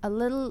 a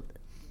little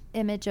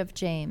image of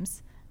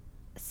James,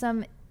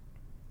 some.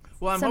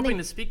 Well, I'm hoping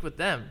to speak with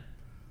them.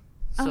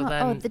 So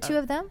then, the two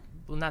of them?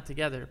 Well, not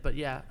together, but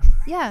yeah.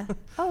 Yeah.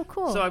 Oh,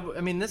 cool. So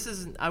I mean,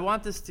 I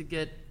want this to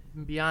get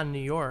beyond New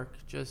York.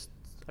 This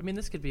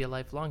could be a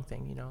lifelong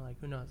thing, you know, like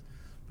who knows.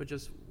 But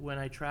just when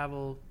I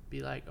travel, be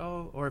like,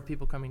 or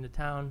people coming to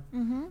town,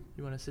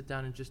 you want to sit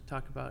down and just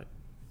talk about,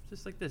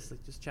 just like this,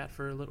 like just chat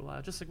for a little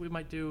while, just like we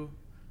might do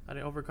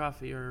over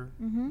coffee or,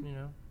 you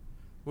know,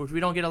 which we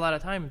don't get a lot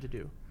of time to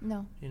do.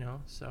 No. You know,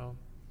 so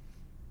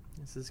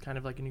this is kind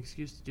of like an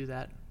excuse to do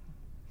that.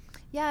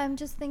 Yeah, I'm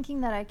just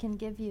thinking that I can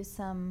give you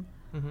some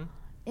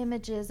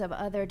images of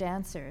other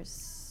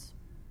dancers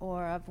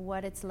or of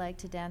what it's like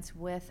to dance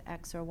with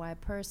X or Y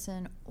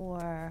person,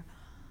 or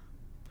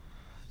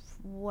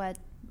what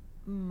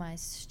my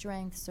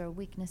strengths or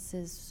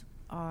weaknesses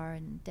are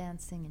in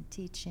dancing and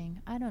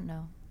teaching. I don't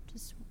know.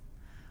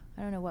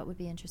 I don't know what would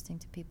be interesting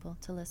to people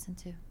to listen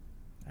to.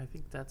 I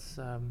think that's,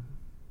 I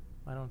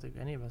don't think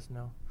any of us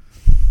know.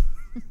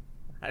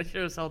 I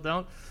sure as hell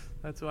don't.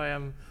 That's why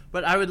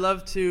but I would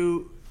love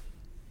to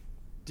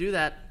do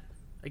that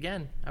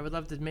again. I would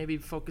love to maybe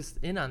focus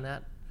in on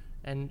that.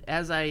 And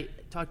as I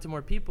talk to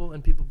more people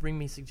and people bring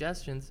me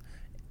suggestions,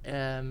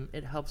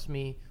 it helps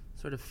me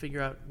sort of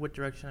figure out what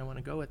direction I want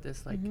to go with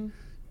this. Like,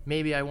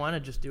 maybe I want to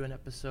just do an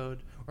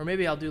episode, or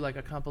maybe I'll do like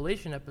a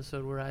compilation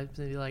episode where I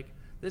say like,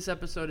 this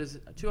episode is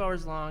 2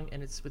 hours long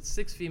and it's with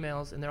 6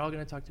 females and they're all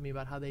going to talk to me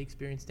about how they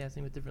experience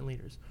dancing with different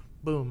leaders.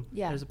 Boom.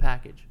 Yeah. There's a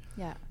package.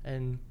 Yeah.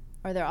 And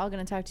or they're all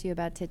going to talk to you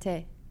about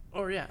Tete.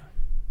 Or yeah.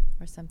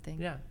 Or something.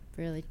 Yeah.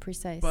 Really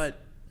precise. But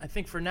I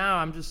think for now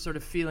I'm just sort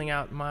of feeling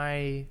out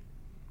my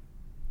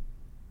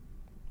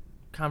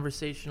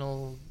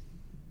conversational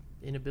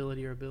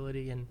inability or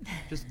ability, and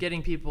just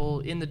getting people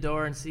in the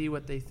door and see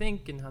what they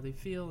think and how they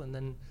feel, and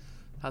then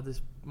how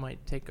this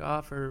might take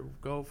off or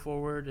go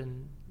forward.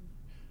 And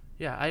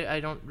yeah, I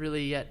don't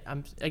really yet.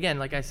 Again,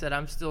 like I said,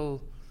 I'm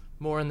still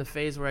more in the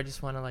phase where I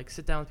just want to like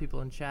sit down with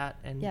people and chat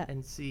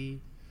and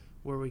see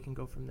where we can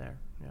go from there.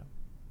 Yeah.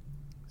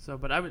 So,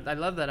 but I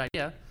love that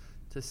idea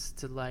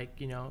to like,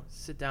 you know,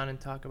 sit down and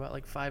talk about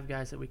like 5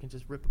 guys that we can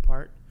just rip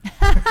apart.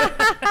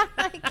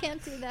 I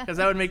can't do that. Because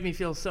that would make me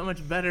feel so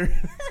much better.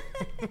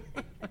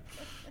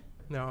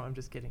 No, I'm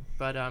just kidding.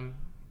 But I had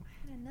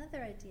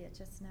another idea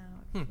just now.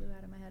 It flew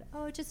out of my head.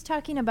 Oh, just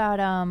talking about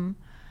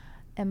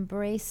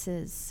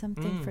embraces.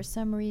 Something for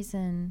some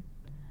reason.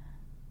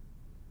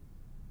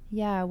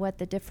 Yeah, what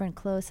the different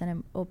close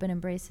and open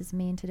embraces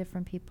mean to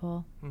different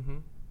people.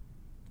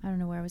 I don't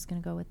know where I was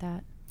going to go with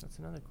that. That's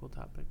another cool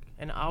topic.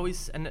 And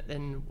always, and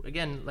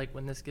again, like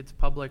when this gets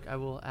public, I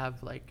will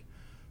have like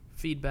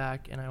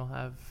feedback, and I will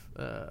have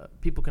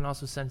people can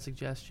also send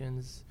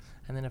suggestions.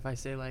 And then if I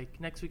say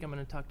like next week I'm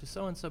going to talk to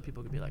so and so,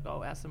 people could be like,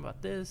 oh, ask them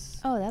about this.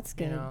 Oh, that's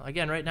good. You know,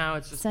 again, right now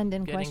it's just send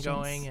in getting questions.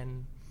 going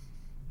and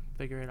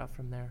figure it out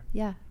from there.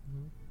 Yeah.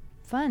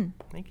 Fun.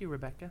 Thank you,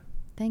 Rebecca.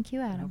 Thank you,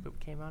 Adam. I hope it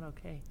came out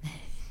okay.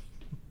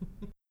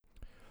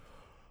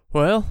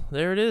 Well,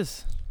 there it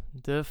is.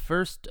 The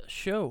first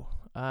show.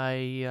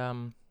 I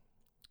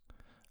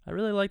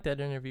really liked that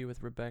interview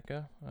with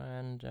Rebecca,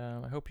 and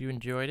I hope you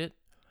enjoyed it.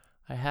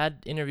 I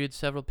had interviewed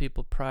several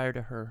people prior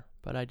to her,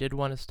 but I did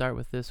want to start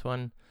with this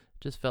one.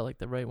 Just felt like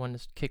the right one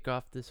to kick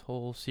off this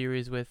whole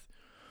series with.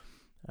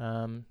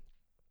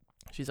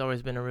 She's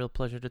always been a real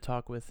pleasure to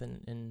talk with,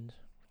 and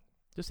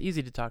just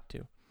easy to talk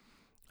to.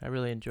 I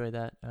really enjoy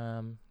that.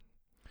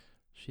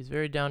 She's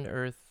very down to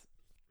earth,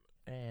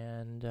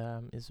 and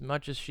as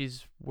much as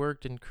she's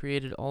worked and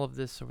created all of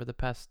this over the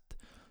past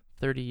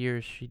 30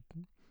 years,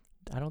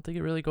 I don't think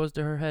it really goes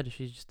to her head.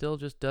 She still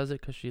just does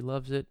it because she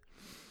loves it.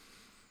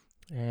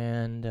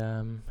 And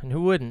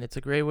who wouldn't? It's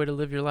a great way to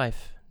live your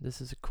life. This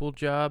is a cool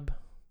job.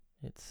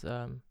 It's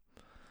a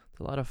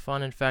lot of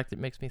fun. In fact, it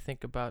makes me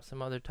think about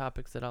some other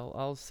topics that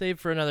I'll save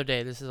for another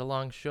day. This is a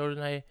long show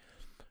tonight.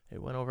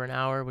 It went over an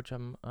hour, which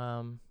I'm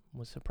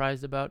was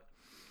surprised about.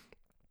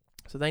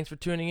 So thanks for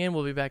tuning in.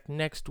 We'll be back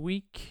next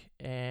week.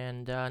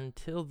 And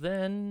until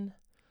then,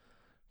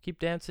 keep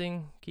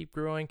dancing, keep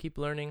growing, keep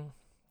learning.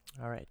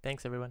 All right.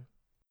 Thanks, everyone.